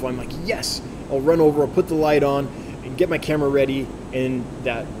looking beautiful. I'm like, yes, I'll run over, I'll put the light on and get my camera ready, and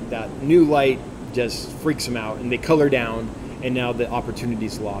that new light just freaks them out and they color down, and now the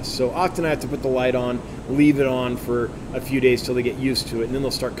opportunity's lost. So often I have to put the light on, leave it on for a few days till they get used to it, and then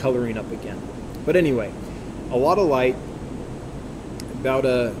they'll start coloring up again. But anyway, a lot of light, about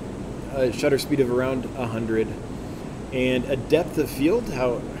a shutter speed of around 100, and a depth of field,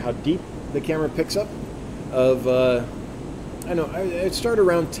 how deep the camera picks up, of I know I'd start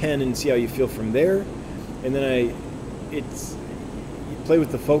around 10 and see how you feel from there, and then you play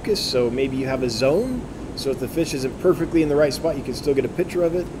with the focus. So maybe you have a zone, so if the fish isn't perfectly in the right spot, you can still get a picture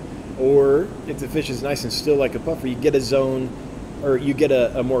of it, or if the fish is nice and still like a puffer, you get a zone, or you get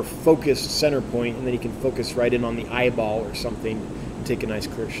a more focused center point, and then you can focus right in on the eyeball or something and take a nice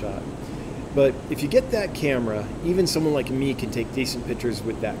clear shot. But if you get that camera, even someone like me can take decent pictures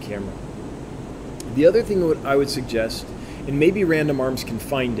with that camera. The other thing I would suggest, and maybe Random Arms can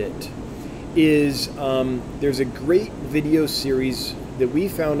find it, is there's a great video series that we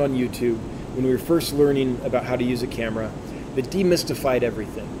found on YouTube when we were first learning about how to use a camera that demystified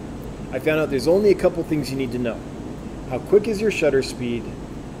everything. I found out there's only a couple things you need to know. How quick is your shutter speed,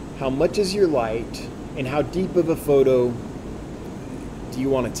 how much is your light, and how deep of a photo do you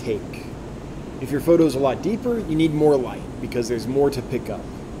want to take. If your photo is a lot deeper, you need more light because there's more to pick up.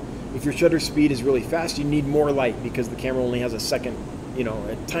 If your shutter speed is really fast, you need more light because the camera only has a second,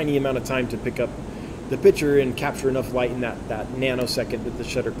 a tiny amount of time to pick up the picture and capture enough light in that nanosecond that the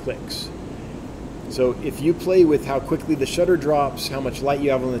shutter clicks. So if you play with how quickly the shutter drops, how much light you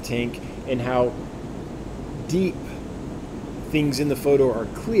have on the tank, and how deep things in the photo are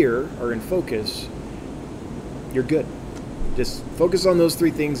clear or in focus, you're good. Just focus on those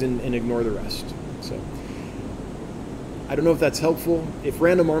three things and ignore the rest. So I don't know if that's helpful. If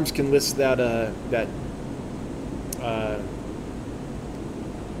Random Arms can list that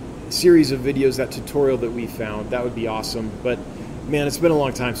series of videos, that tutorial that we found, that would be awesome. But man, it's been a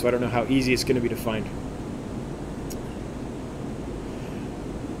long time, so I don't know how easy it's going to be to find.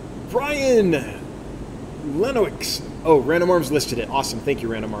 Brian Lennox. Oh, Random Arms listed it. Awesome. Thank you,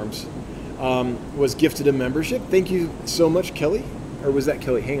 Random Arms. Was gifted a membership. Thank you so much, Kelly. Or was that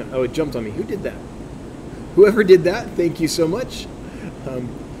Kelly? Hang on. Oh, it jumped on me. Who did that? Whoever did that, thank you so much.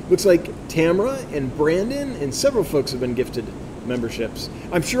 Looks like Tamara and Brandon and several folks have been gifted memberships.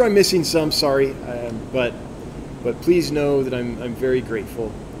 I'm sure I'm missing some. Sorry, but please know that I'm very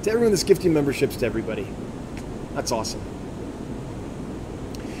grateful to everyone that's gifting memberships to everybody. That's awesome.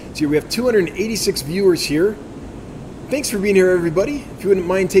 So we have 286 viewers here. Thanks for being here, everybody. If you wouldn't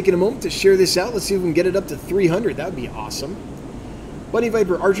mind taking a moment to share this out, let's see if we can get it up to 300. That would be awesome. Bunny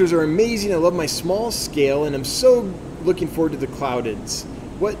Viper archers are amazing. I love my small scale, and I'm so looking forward to the cloudeds.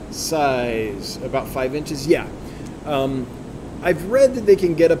 What size? About 5 inches? Yeah. I've read that they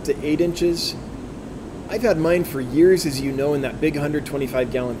can get up to 8 inches. I've had mine for years, as you know, in that big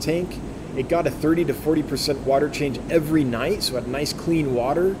 125-gallon tank. It got a 30 to 40% water change every night, so it had nice clean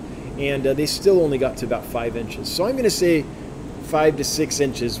water. And they still only got to about 5 inches. So I'm going to say 5 to 6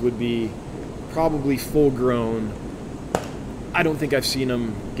 inches would be probably full grown. I don't think I've seen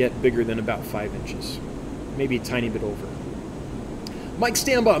them get bigger than about 5 inches. Maybe a tiny bit over. Mike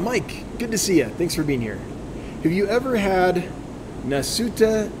Stamba. Mike, good to see you. Thanks for being here. Have you ever had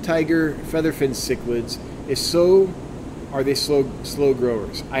Nasuta tiger featherfin cichlids? If so, are they slow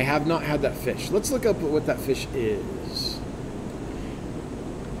growers? I have not had that fish. Let's look up what that fish is.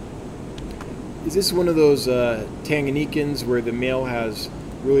 Is this one of those Tanganyikans where the male has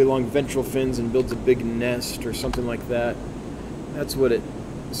really long ventral fins and builds a big nest or something like that? That's what it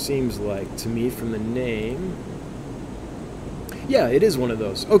seems like to me from the name. Yeah, it is one of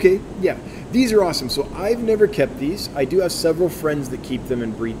those. Okay, yeah. These are awesome. So I've never kept these. I do have several friends that keep them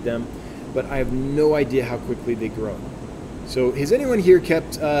and breed them, but I have no idea how quickly they grow. So has anyone here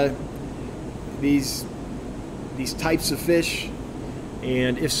kept these types of fish?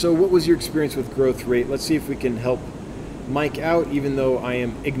 And if so, what was your experience with growth rate? Let's see if we can help Mike out, even though I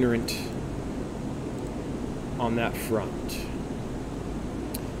am ignorant on that front.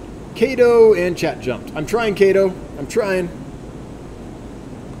 Kato and chat jumped. I'm trying, Kato. I'm trying.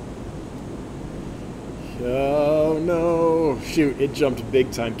 Oh, no. Shoot, it jumped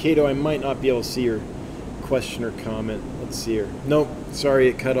big time. Kato, I might not be able to see your question or comment. Let's see here. Nope. Sorry,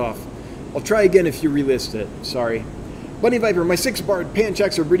 it cut off. I'll try again if you relist it. Sorry. Bunny Viper, my 6-barred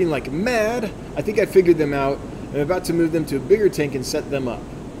panchaks are breeding like mad. I think I figured them out. I'm about to move them to a bigger tank and set them up.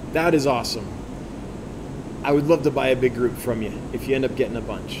 That is awesome. I would love to buy a big group from you if you end up getting a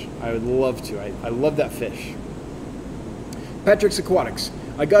bunch. I would love to. I love that fish. Patrick's Aquatics.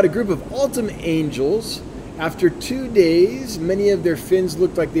 I got a group of Altum Angels. After 2 days, many of their fins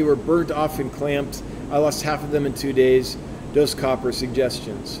looked like they were burnt off and clamped. I lost half of them in 2 days. Dose copper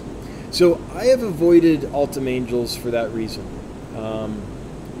suggestions. So I have avoided Altum Angels for that reason.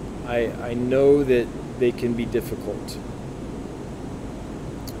 I know that they can be difficult.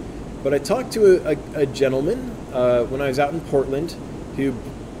 But I talked to a gentleman when I was out in Portland who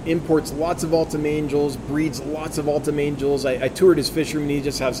imports lots of Altum Angels, breeds lots of Altum Angels. I toured his fish room and he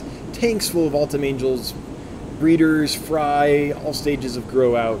just has tanks full of Altum Angels, breeders, fry, all stages of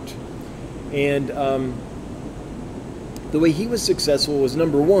grow out. And the way he was successful was,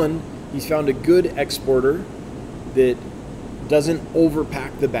 number one, he's found a good exporter that doesn't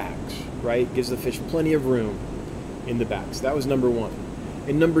overpack the bags, right? Gives the fish plenty of room in the bags. That was number one.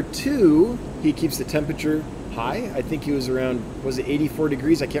 And number two, he keeps the temperature high. I think he was around, was it 84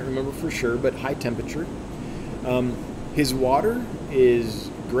 degrees? I can't remember for sure, but high temperature. His water is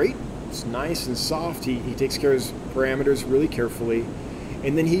great. It's nice and soft. He takes care of his parameters really carefully.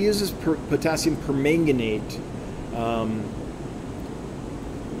 And then he uses potassium permanganate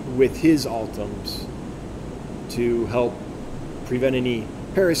with his Altums to help prevent any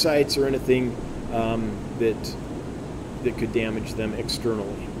parasites or anything that could damage them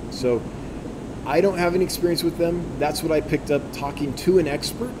externally. So I don't have any experience with them. That's what I picked up talking to an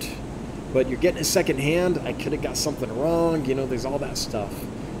expert. But you're getting a second hand. I could have got something wrong. You know, there's all that stuff.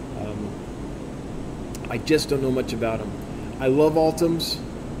 I just don't know much about them. I love Altums.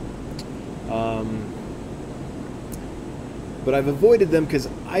 But I've avoided them because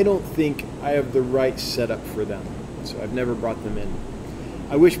I don't think I have the right setup for them. So I've never brought them in.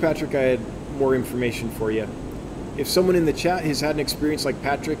 I wish, Patrick, I had more information for you. If someone in the chat has had an experience like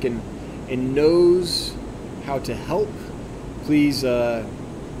Patrick and knows how to help, please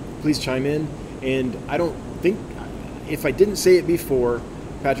chime in. And I don't think, if I didn't say it before,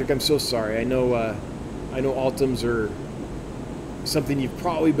 Patrick, I'm so sorry. I know Altums are something you've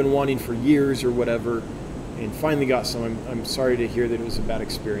probably been wanting for years or whatever, and finally got some. I'm sorry to hear that it was a bad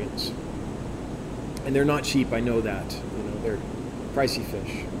experience. And they're not cheap, I know that. You know, they're pricey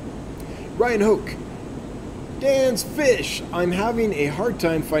fish. Ryan Hoke. Dan's Fish. I'm having a hard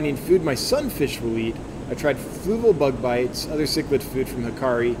time finding food my sunfish will eat. I tried fluval bug bites, other cichlid food from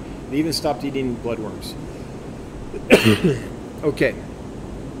Hikari. They even stopped eating bloodworms. Okay.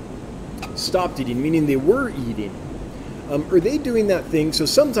 Stopped eating, meaning they were eating. Are they doing that thing? So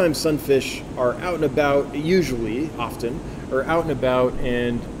sometimes sunfish are out and about, usually, often, are out and about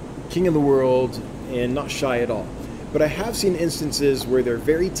and king of the world and not shy at all. But I have seen instances where they're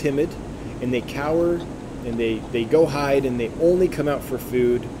very timid and they cower and they go hide and they only come out for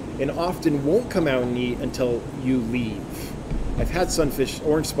food and often won't come out and eat until you leave. I've had sunfish,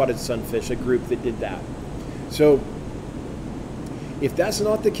 orange-spotted sunfish, a group that did that. So if that's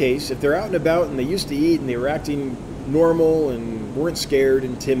not the case, if they're out and about and they used to eat and they were acting normal and weren't scared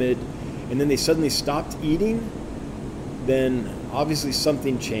and timid, and then they suddenly stopped eating, then obviously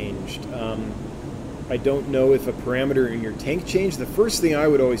something changed. I don't know if a parameter in your tank changed. The first thing I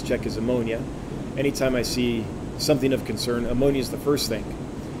would always check is ammonia. Anytime I see something of concern, ammonia is the first thing.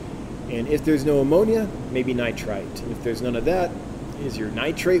 And if there's no ammonia, maybe nitrite. If there's none of that, is your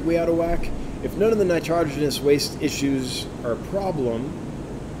nitrate way out of whack? If none of the nitrogenous waste issues are a problem,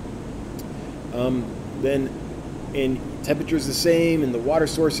 then and temperature is the same and the water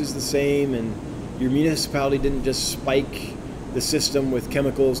source is the same and your municipality didn't just spike the system with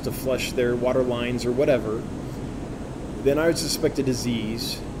chemicals to flush their water lines or whatever, then I would suspect a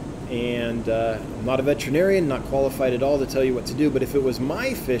disease. And I'm not a veterinarian, not qualified at all to tell you what to do, but if it was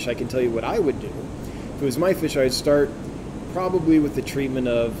my fish, I can tell you what I would do. If it was my fish, I would start probably with the treatment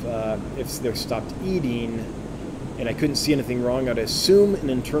of if they're stopped eating and I couldn't see anything wrong, I'd assume an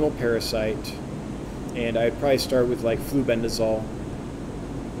internal parasite, and I'd probably start with like flubendazole.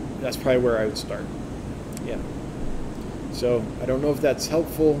 That's probably where I would start. Yeah. So I don't know if that's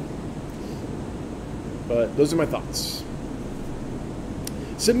helpful, but those are my thoughts.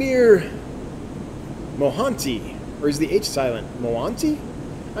 Samir Mohanty, or is the H silent? Mohanty?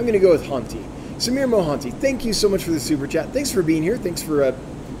 I'm going to go with Hanti. Samir Mohanty, thank you so much for the super chat. Thanks for being here. Thanks for,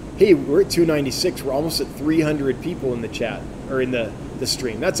 hey, we're at 296. We're almost at 300 people in the chat, or in the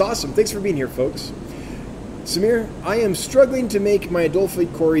stream. That's awesome. Thanks for being here, folks. Samir, I am struggling to make my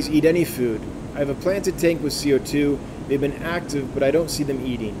Adolphi cories eat any food. I have a planted tank with CO2. They've been active, but I don't see them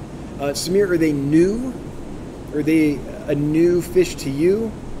eating. Samir, are they new? Are they a new fish to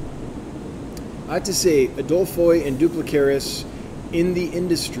you? I have to say, Adolphoi and Duplicaris in the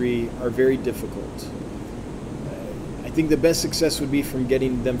industry are very difficult. I think the best success would be from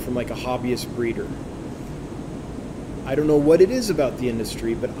getting them from like a hobbyist breeder. I don't know what it is about the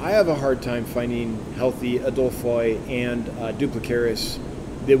industry, but I have a hard time finding healthy Adolphoi and Duplicaris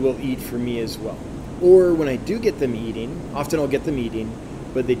that will eat for me as well. Or when I do get them eating, often I'll get them eating,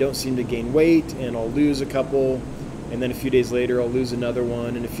 but they don't seem to gain weight, and I'll lose a couple, and then a few days later I'll lose another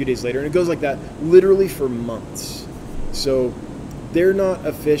one, and a few days later, and it goes like that literally for months. So they're not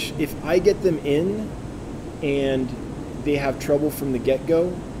a fish. If I get them in and they have trouble from the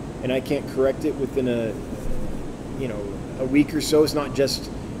get-go, and I can't correct it within a week or so, it's not just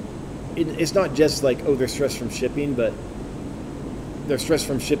like, oh, they're stressed from shipping, but they're stressed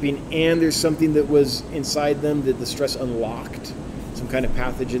from shipping and there's something that was inside them that the stress unlocked, some kind of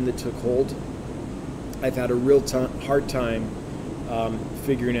pathogen that took hold. I've had a real hard time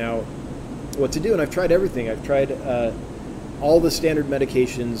figuring out what to do, and I've tried everything. I've tried all the standard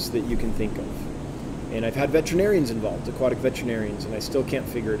medications that you can think of, and I've had veterinarians involved, aquatic veterinarians, and I still can't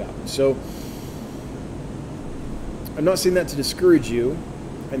figure it out. So I'm not saying that to discourage you.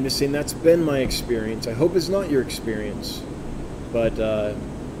 I'm just saying that's been my experience. I hope it's not your experience, but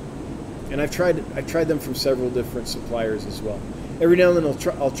and I've tried them from several different suppliers as well. Every now and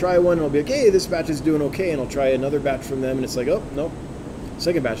then I'll try one and I'll be like, hey, this batch is doing okay, and I'll try another batch from them and it's like, oh no,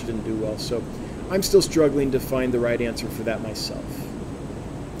 second batch didn't do well. So I'm still struggling to find the right answer for that myself.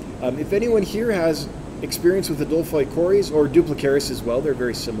 If anyone here has experience with Adolphoi cories or Duplicaris as well, they're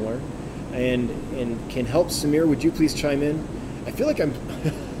very similar, and can help Samir, would you please chime in? I feel like I'm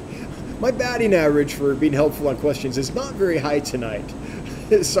my batting average for being helpful on questions is not very high tonight.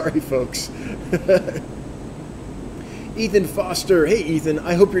 Sorry, folks. Ethan Foster. Hey, Ethan.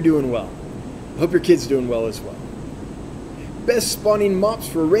 I hope you're doing well. I hope your kid's doing well as well. Best spawning mops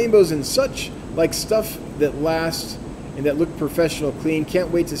for rainbows and such, like stuff that lasts and that look professional, clean.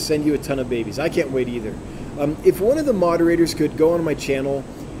 Can't wait to send you a ton of babies. I can't wait either. If one of the moderators could go on my channel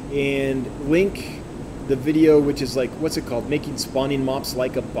and link the video, which is like, what's it called? Making spawning mops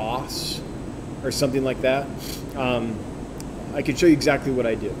like a boss or something like that. I can show you exactly what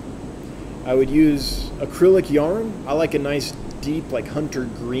I do. I would use acrylic yarn. I like a nice deep, like hunter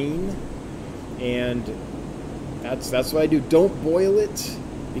green, and that's what I do. Don't boil it,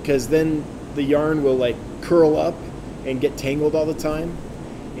 because then the yarn will like curl up and get tangled all the time.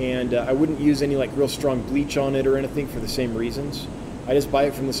 And I wouldn't use any like real strong bleach on it or anything for the same reasons. I just buy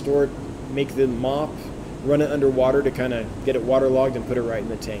it from the store, make the mop, run it under water to kind of get it waterlogged, and put it right in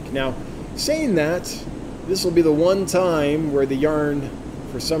the tank. Now, saying that, this will be the one time where the yarn,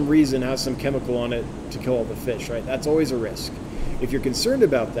 for some reason, has some chemical on it to kill all the fish, right? That's always a risk. If you're concerned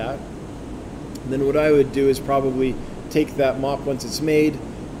about that, then what I would do is probably take that mop once it's made,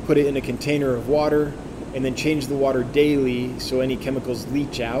 put it in a container of water, and then change the water daily so any chemicals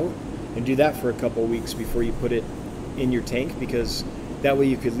leach out, and do that for a couple weeks before you put it in your tank, because that way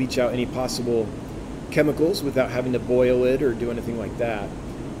you could leach out any possible chemicals without having to boil it or do anything like that.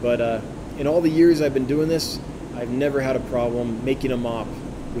 But in all the years I've been doing this, I've never had a problem making a mop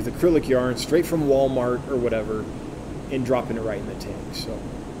with acrylic yarn straight from Walmart or whatever and dropping it right in the tank. So,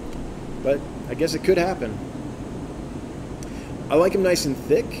 but I guess it could happen. I like them nice and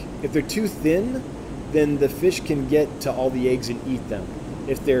thick. If they're too thin, then the fish can get to all the eggs and eat them.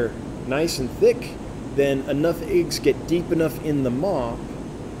 If they're nice and thick, then enough eggs get deep enough in the mop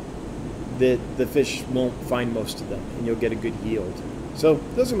that the fish won't find most of them, and you'll get a good yield. So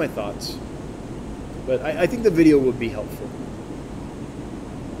those are my thoughts. But I think the video would be helpful.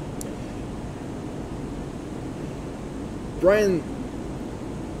 Brian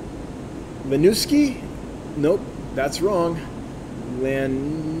Lanuski? Nope, that's wrong.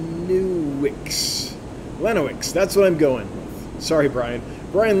 Lanowix, that's what I'm going with. Sorry, Brian.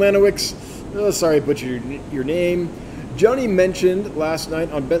 Brian Lanowix. Oh, sorry I butchered your name. Johnny mentioned last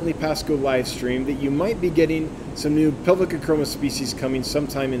night on Bentley Pasco live stream that you might be getting some new Pelvicochroma species coming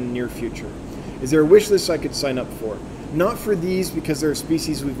sometime in the near future. Is there a wish list I could sign up for? Not for these, because they're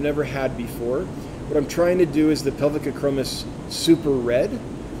species we've never had before. What I'm trying to do is the Pelvicochromis Super Red,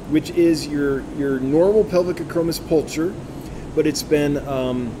 which is your normal Pelvicochromis pulcher, but it's been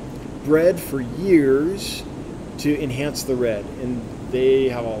bred for years to enhance the red, and they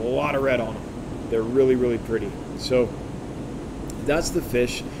have a lot of red on them. They're really, really pretty. So that's the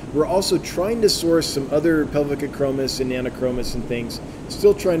fish. We're also trying to source some other Pelvicochromis and Nanochromis and things.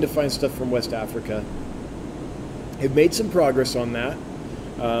 Still trying to find stuff from West Africa. Have made some progress on that,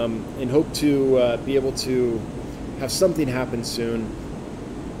 and hope to be able to have something happen soon.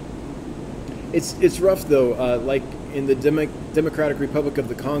 It's rough though. Like in the Democratic Republic of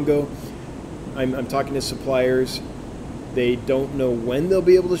the Congo, I'm talking to suppliers. They don't know when they'll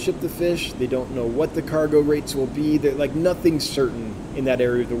be able to ship the fish. They don't know what the cargo rates will be. They're like nothing's certain in that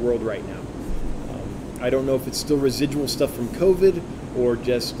area of the world right now. I don't know if it's still residual stuff from COVID or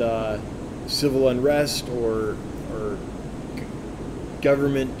just civil unrest or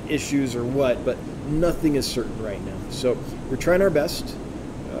government issues or what, but nothing is certain right now. So we're trying our best.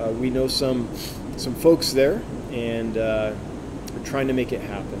 We know some folks there, and we're trying to make it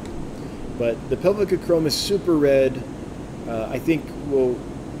happen. But the Pelvicochromis super red, I think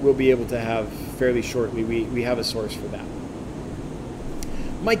we'll be able to have fairly shortly. We have a source for that.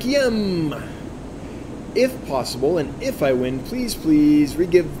 Mikey M. If possible, and if I win, please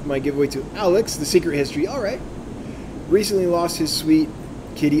re-give my giveaway to Alex, The Secret History. All right. Recently lost his sweet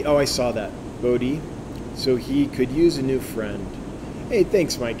kitty. Oh, I saw that. Bodhi. So he could use a new friend. Hey,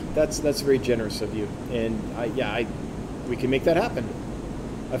 thanks, Mike. That's very generous of you. And we can make that happen.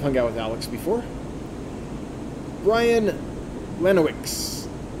 I've hung out with Alex before. Brian Lenowicz.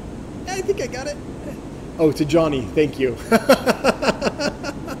 I think I got it. Oh, to Johnny. Thank you.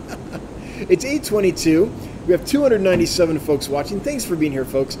 It's 8:22. We have 297 folks watching. Thanks for being here,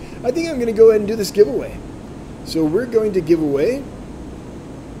 folks. I think I'm going to go ahead and do this giveaway. So we're going to give away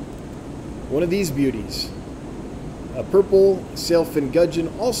one of these beauties. A purple sailfin gudgeon,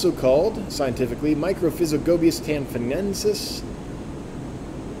 also called, scientifically, Microphysiogobius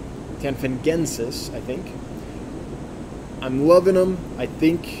tanfingensis, I think. I'm loving them. I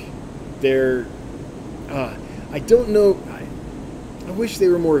think they're... I don't know... I wish they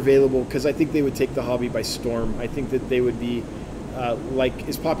were more available because I think they would take the hobby by storm. I think that they would be like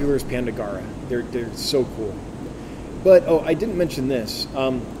as popular as Pandagara. They're so cool. But, I didn't mention this.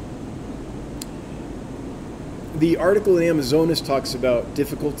 The article in Amazonas talks about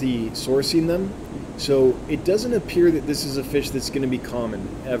difficulty sourcing them. So it doesn't appear that this is a fish that's going to be common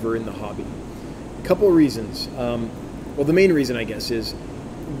ever in the hobby. A couple of reasons. Well, the main reason, I guess, is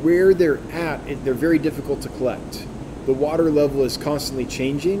where they're at, they're very difficult to collect. The water level is constantly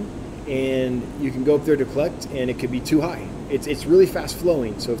changing, and you can go up there to collect, and it could be too high. It's really fast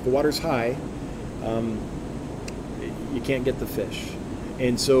flowing, so if the water's high, you can't get the fish.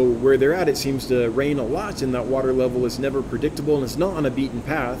 And so where they're at, it seems to rain a lot, and that water level is never predictable, and it's not on a beaten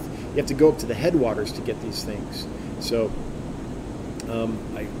path. You have to go up to the headwaters to get these things. So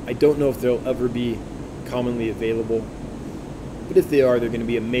I don't know if they'll ever be commonly available, but if they are, they're going to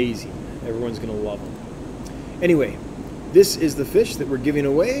be amazing. Everyone's going to love them. Anyway, this is the fish that we're giving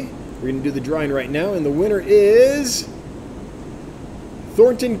away. We're going to do the drawing right now, and the winner is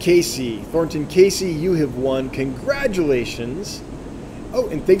Thornton Casey. Thornton Casey, you have won. Congratulations. Oh,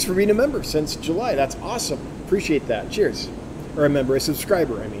 and thanks for being a member since July. That's awesome. Appreciate that. Cheers. Or a member, a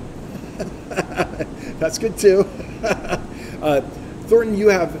subscriber, I mean. That's good too. Thornton, you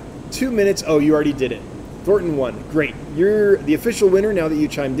have 2 minutes. Oh, you already did it. Thornton won. Great. You're the official winner now that you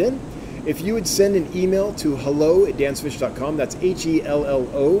chimed in. If you would send an email to hello@dansfish.com, that's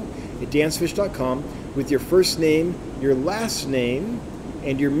HELLO@dansfish.com, with your first name, your last name,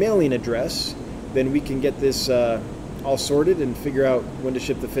 and your mailing address, then we can get this all sorted and figure out when to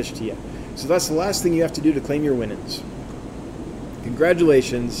ship the fish to you. So that's the last thing you have to do to claim your winnings.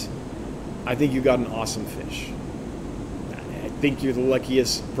 Congratulations. I think you got an awesome fish. I think you're the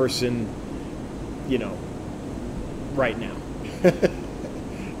luckiest person, right now.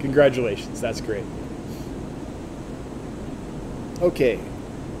 Congratulations, that's great. Okay.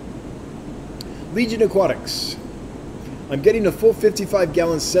 Legion Aquatics. I'm getting a full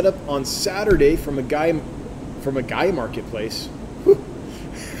 55-gallon setup on Saturday from a guy marketplace.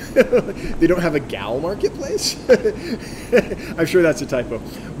 They don't have a gal marketplace? I'm sure that's a typo.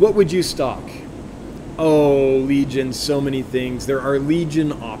 What would you stock? Oh, Legion, so many things. There are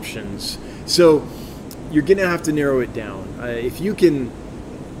Legion options. So you're going to have to narrow it down. If you can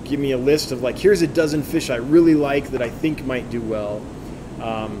give me a list of here's a dozen fish I really like that I think might do well,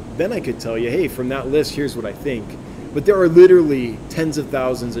 then I could tell you, hey, from that list, here's what I think. But there are literally tens of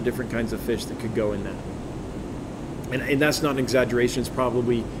thousands of different kinds of fish that could go in that. And that's not an exaggeration. It's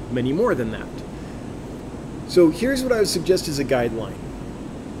probably many more than that. So here's what I would suggest as a guideline.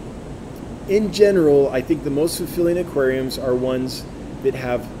 In general, I think the most fulfilling aquariums are ones that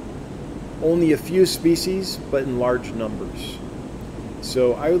have only a few species, but in large numbers.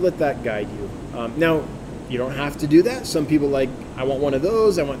 So I would let that guide you. Now, you don't have to do that. Some people I want one of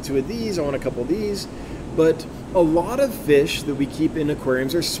those, I want two of these, I want a couple of these. But a lot of fish that we keep in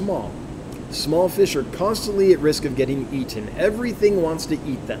aquariums are small. Small fish are constantly at risk of getting eaten. Everything wants to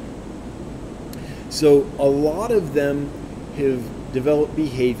eat them. So a lot of them have developed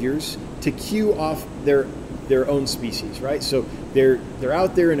behaviors to cue off their own species, right? So They're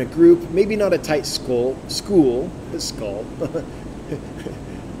out there in a group, maybe not a tight skull,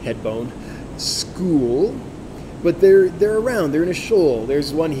 head bone, school, but they're around. They're in a shoal.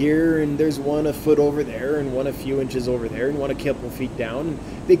 There's one here, and there's one a foot over there, and one a few inches over there, and one a couple feet down. And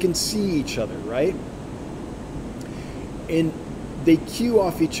they can see each other, right? And they cue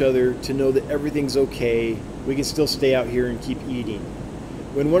off each other to know that everything's okay. We can still stay out here and keep eating.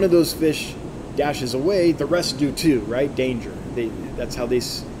 When one of those fish dashes away, the rest do too, right? Danger. That's how they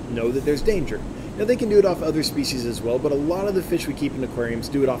know that there's danger. Now, they can do it off other species as well, but a lot of the fish we keep in aquariums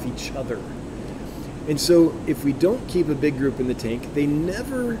do it off each other. And so if we don't keep a big group in the tank, they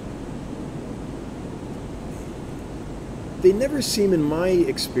never seem, in my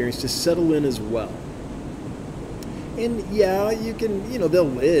experience, to settle in as well. And yeah, you can, they'll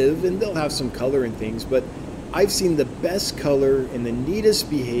live and they'll have some color and things, but I've seen the best color and the neatest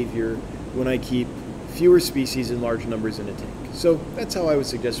behavior when I keep fewer species in large numbers in a tank. So that's how I would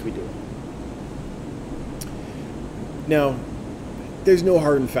suggest we do it. Now, there's no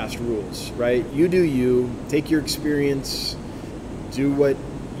hard and fast rules, right? You do you, take your experience, do what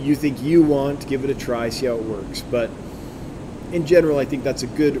you think you want, give it a try, see how it works. But in general, I think that's a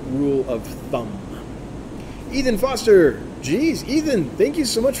good rule of thumb. Ethan Foster, geez, Ethan, thank you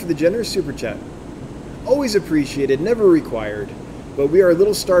so much for the generous super chat. Always appreciated, never required, but we are a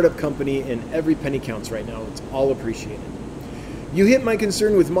little startup company and every penny counts right now. It's all appreciated. You hit my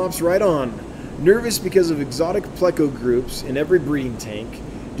concern with mops right on. Nervous because of exotic pleco groups in every breeding tank.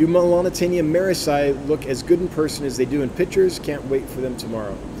 Do Melanitania marisi look as good in person as they do in pictures? Can't wait for them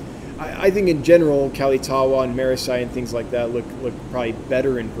tomorrow. I think in general, Kalitawa and marisi and things like that look probably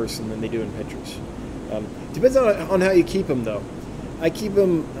better in person than they do in pictures. Depends on how you keep them, though. I keep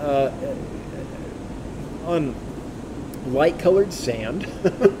them on light-colored sand.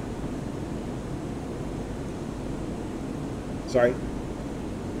 Sorry.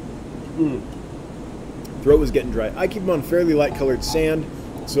 Throat was getting dry. I keep them on fairly light-colored sand,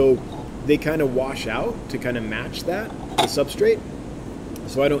 so they kind of wash out to kind of match that, the substrate.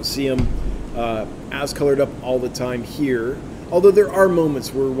 So I don't see them as colored up all the time here. Although there are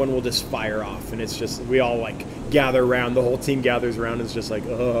moments where one will just fire off, and it's just, we all like gather around, the whole team gathers around, and it's just like,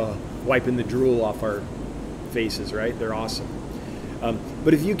 wiping the drool off our faces, right? They're awesome.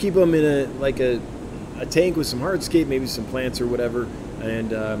 But if you keep them in a tank with some hardscape, maybe some plants or whatever,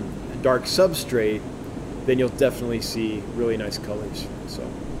 and a dark substrate, then you'll definitely see really nice colors. So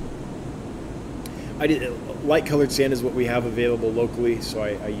light colored sand is what we have available locally, so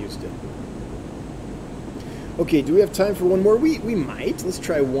I used it. Okay, do we have time for one more? We might. Let's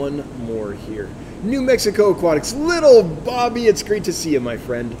try one more here. New Mexico Aquatics, little Bobby, it's great to see you, my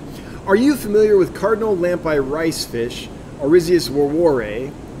friend. Are you familiar with cardinal lampi rice fish, Oryzius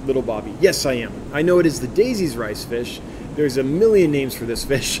warware? Little Bobby, yes I am. I know it is the Daisy's rice fish. There's a million names for this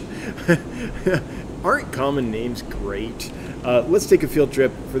fish. Aren't common names great? Let's take a field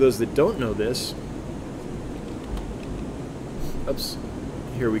trip for those that don't know this. Oops,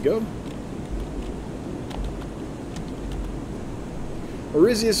 here we go.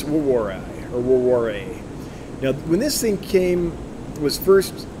 Oryzius warware, or warware. Now, when this thing became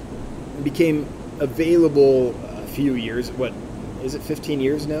available a few years, what is it, 15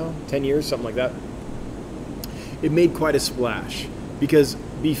 years now? 10 years, something like that. It made quite a splash because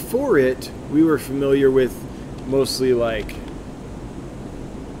before it, we were familiar with mostly like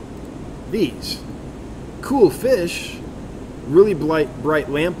these cool fish, really bright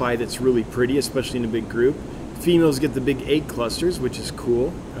lampi that's really pretty, especially in a big group. Females get the big egg clusters, which is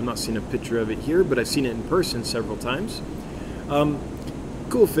cool. I'm not seeing a picture of it here, but I've seen it in person several times.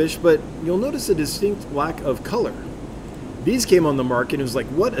 Cool fish, but you'll notice a distinct lack of color. These came on the market and it was like,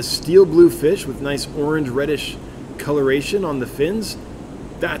 what, a steel blue fish with nice orange reddish coloration on the fins?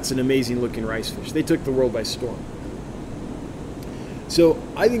 That's an amazing looking rice fish. They took the world by storm. So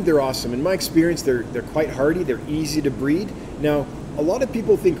I think they're awesome. In my experience, they're quite hardy. They're easy to breed. Now, a lot of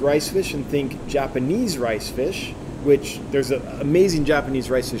people think rice fish and think Japanese rice fish, which there's an amazing Japanese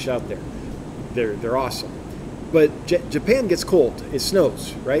rice fish out there. They're awesome. But Japan gets cold. It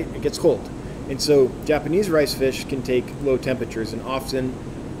snows, right? It gets cold. And so Japanese rice fish can take low temperatures and often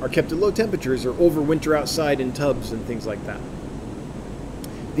are kept at low temperatures or overwinter outside in tubs and things like that.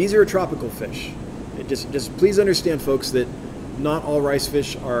 These are a tropical fish. Just please understand, folks, that not all rice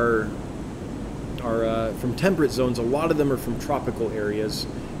fish are from temperate zones. A lot of them are from tropical areas.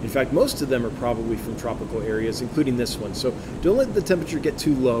 In fact, most of them are probably from tropical areas, including this one. So don't let the temperature get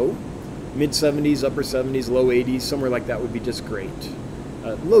too low. Mid 70s, upper 70s, low 80s, somewhere like that would be just great.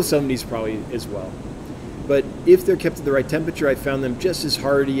 Low 70s probably as well. But if they're kept at the right temperature, I found them just as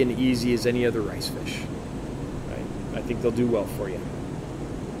hardy and easy as any other rice fish. Right? I think they'll do well for you.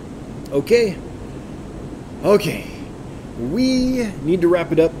 Okay. We need to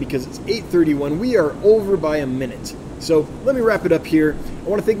wrap it up because it's 8:31. We are over by a minute. So let me wrap it up here. I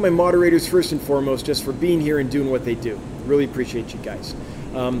want to thank my moderators first and foremost just for being here and doing what they do. Really appreciate you guys.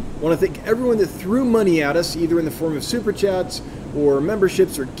 I want to thank everyone that threw money at us, either in the form of super chats or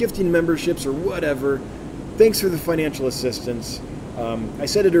memberships or gifting memberships or whatever. Thanks for the financial assistance. I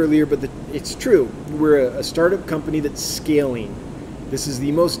said it earlier, but it's true. We're a startup company that's scaling. This is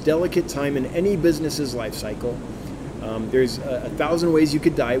the most delicate time in any business's life cycle. There's 1,000 ways you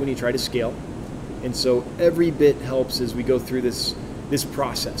could die when you try to scale. And so every bit helps as we go through this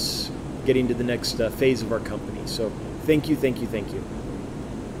process, getting to the next phase of our company. So thank you.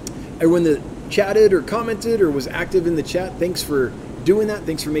 Everyone that chatted or commented or was active in the chat, thanks for doing that.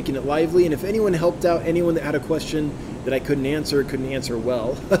 Thanks for making it lively. And if anyone helped out, anyone that had a question that I couldn't answer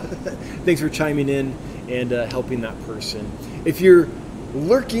well, thanks for chiming in and helping that person. If you're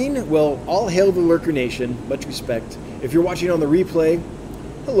lurking, well, all hail the Lurker Nation. Much respect. If you're watching on the replay,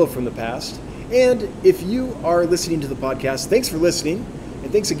 hello from the past. And if you are listening to the podcast, thanks for listening.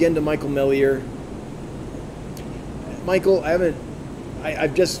 And thanks again to Michael Mellier. Michael,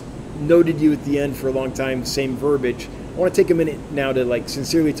 I've just noted you at the end for a long time, same verbiage. I want to take a minute now to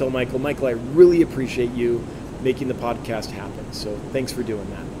sincerely tell Michael, I really appreciate you making the podcast happen. So thanks for doing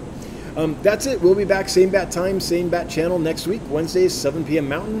that. That's it. We'll be back same bat time, same bat channel next week, Wednesdays, 7 p.m.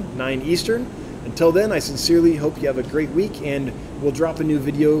 Mountain, 9 Eastern. Until then, I sincerely hope you have a great week, and we'll drop a new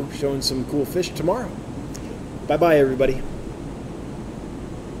video showing some cool fish tomorrow. Bye-bye, everybody.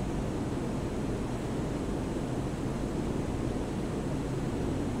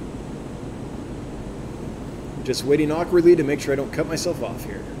 Just waiting awkwardly to make sure I don't cut myself off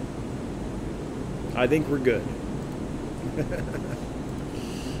here. I think we're good.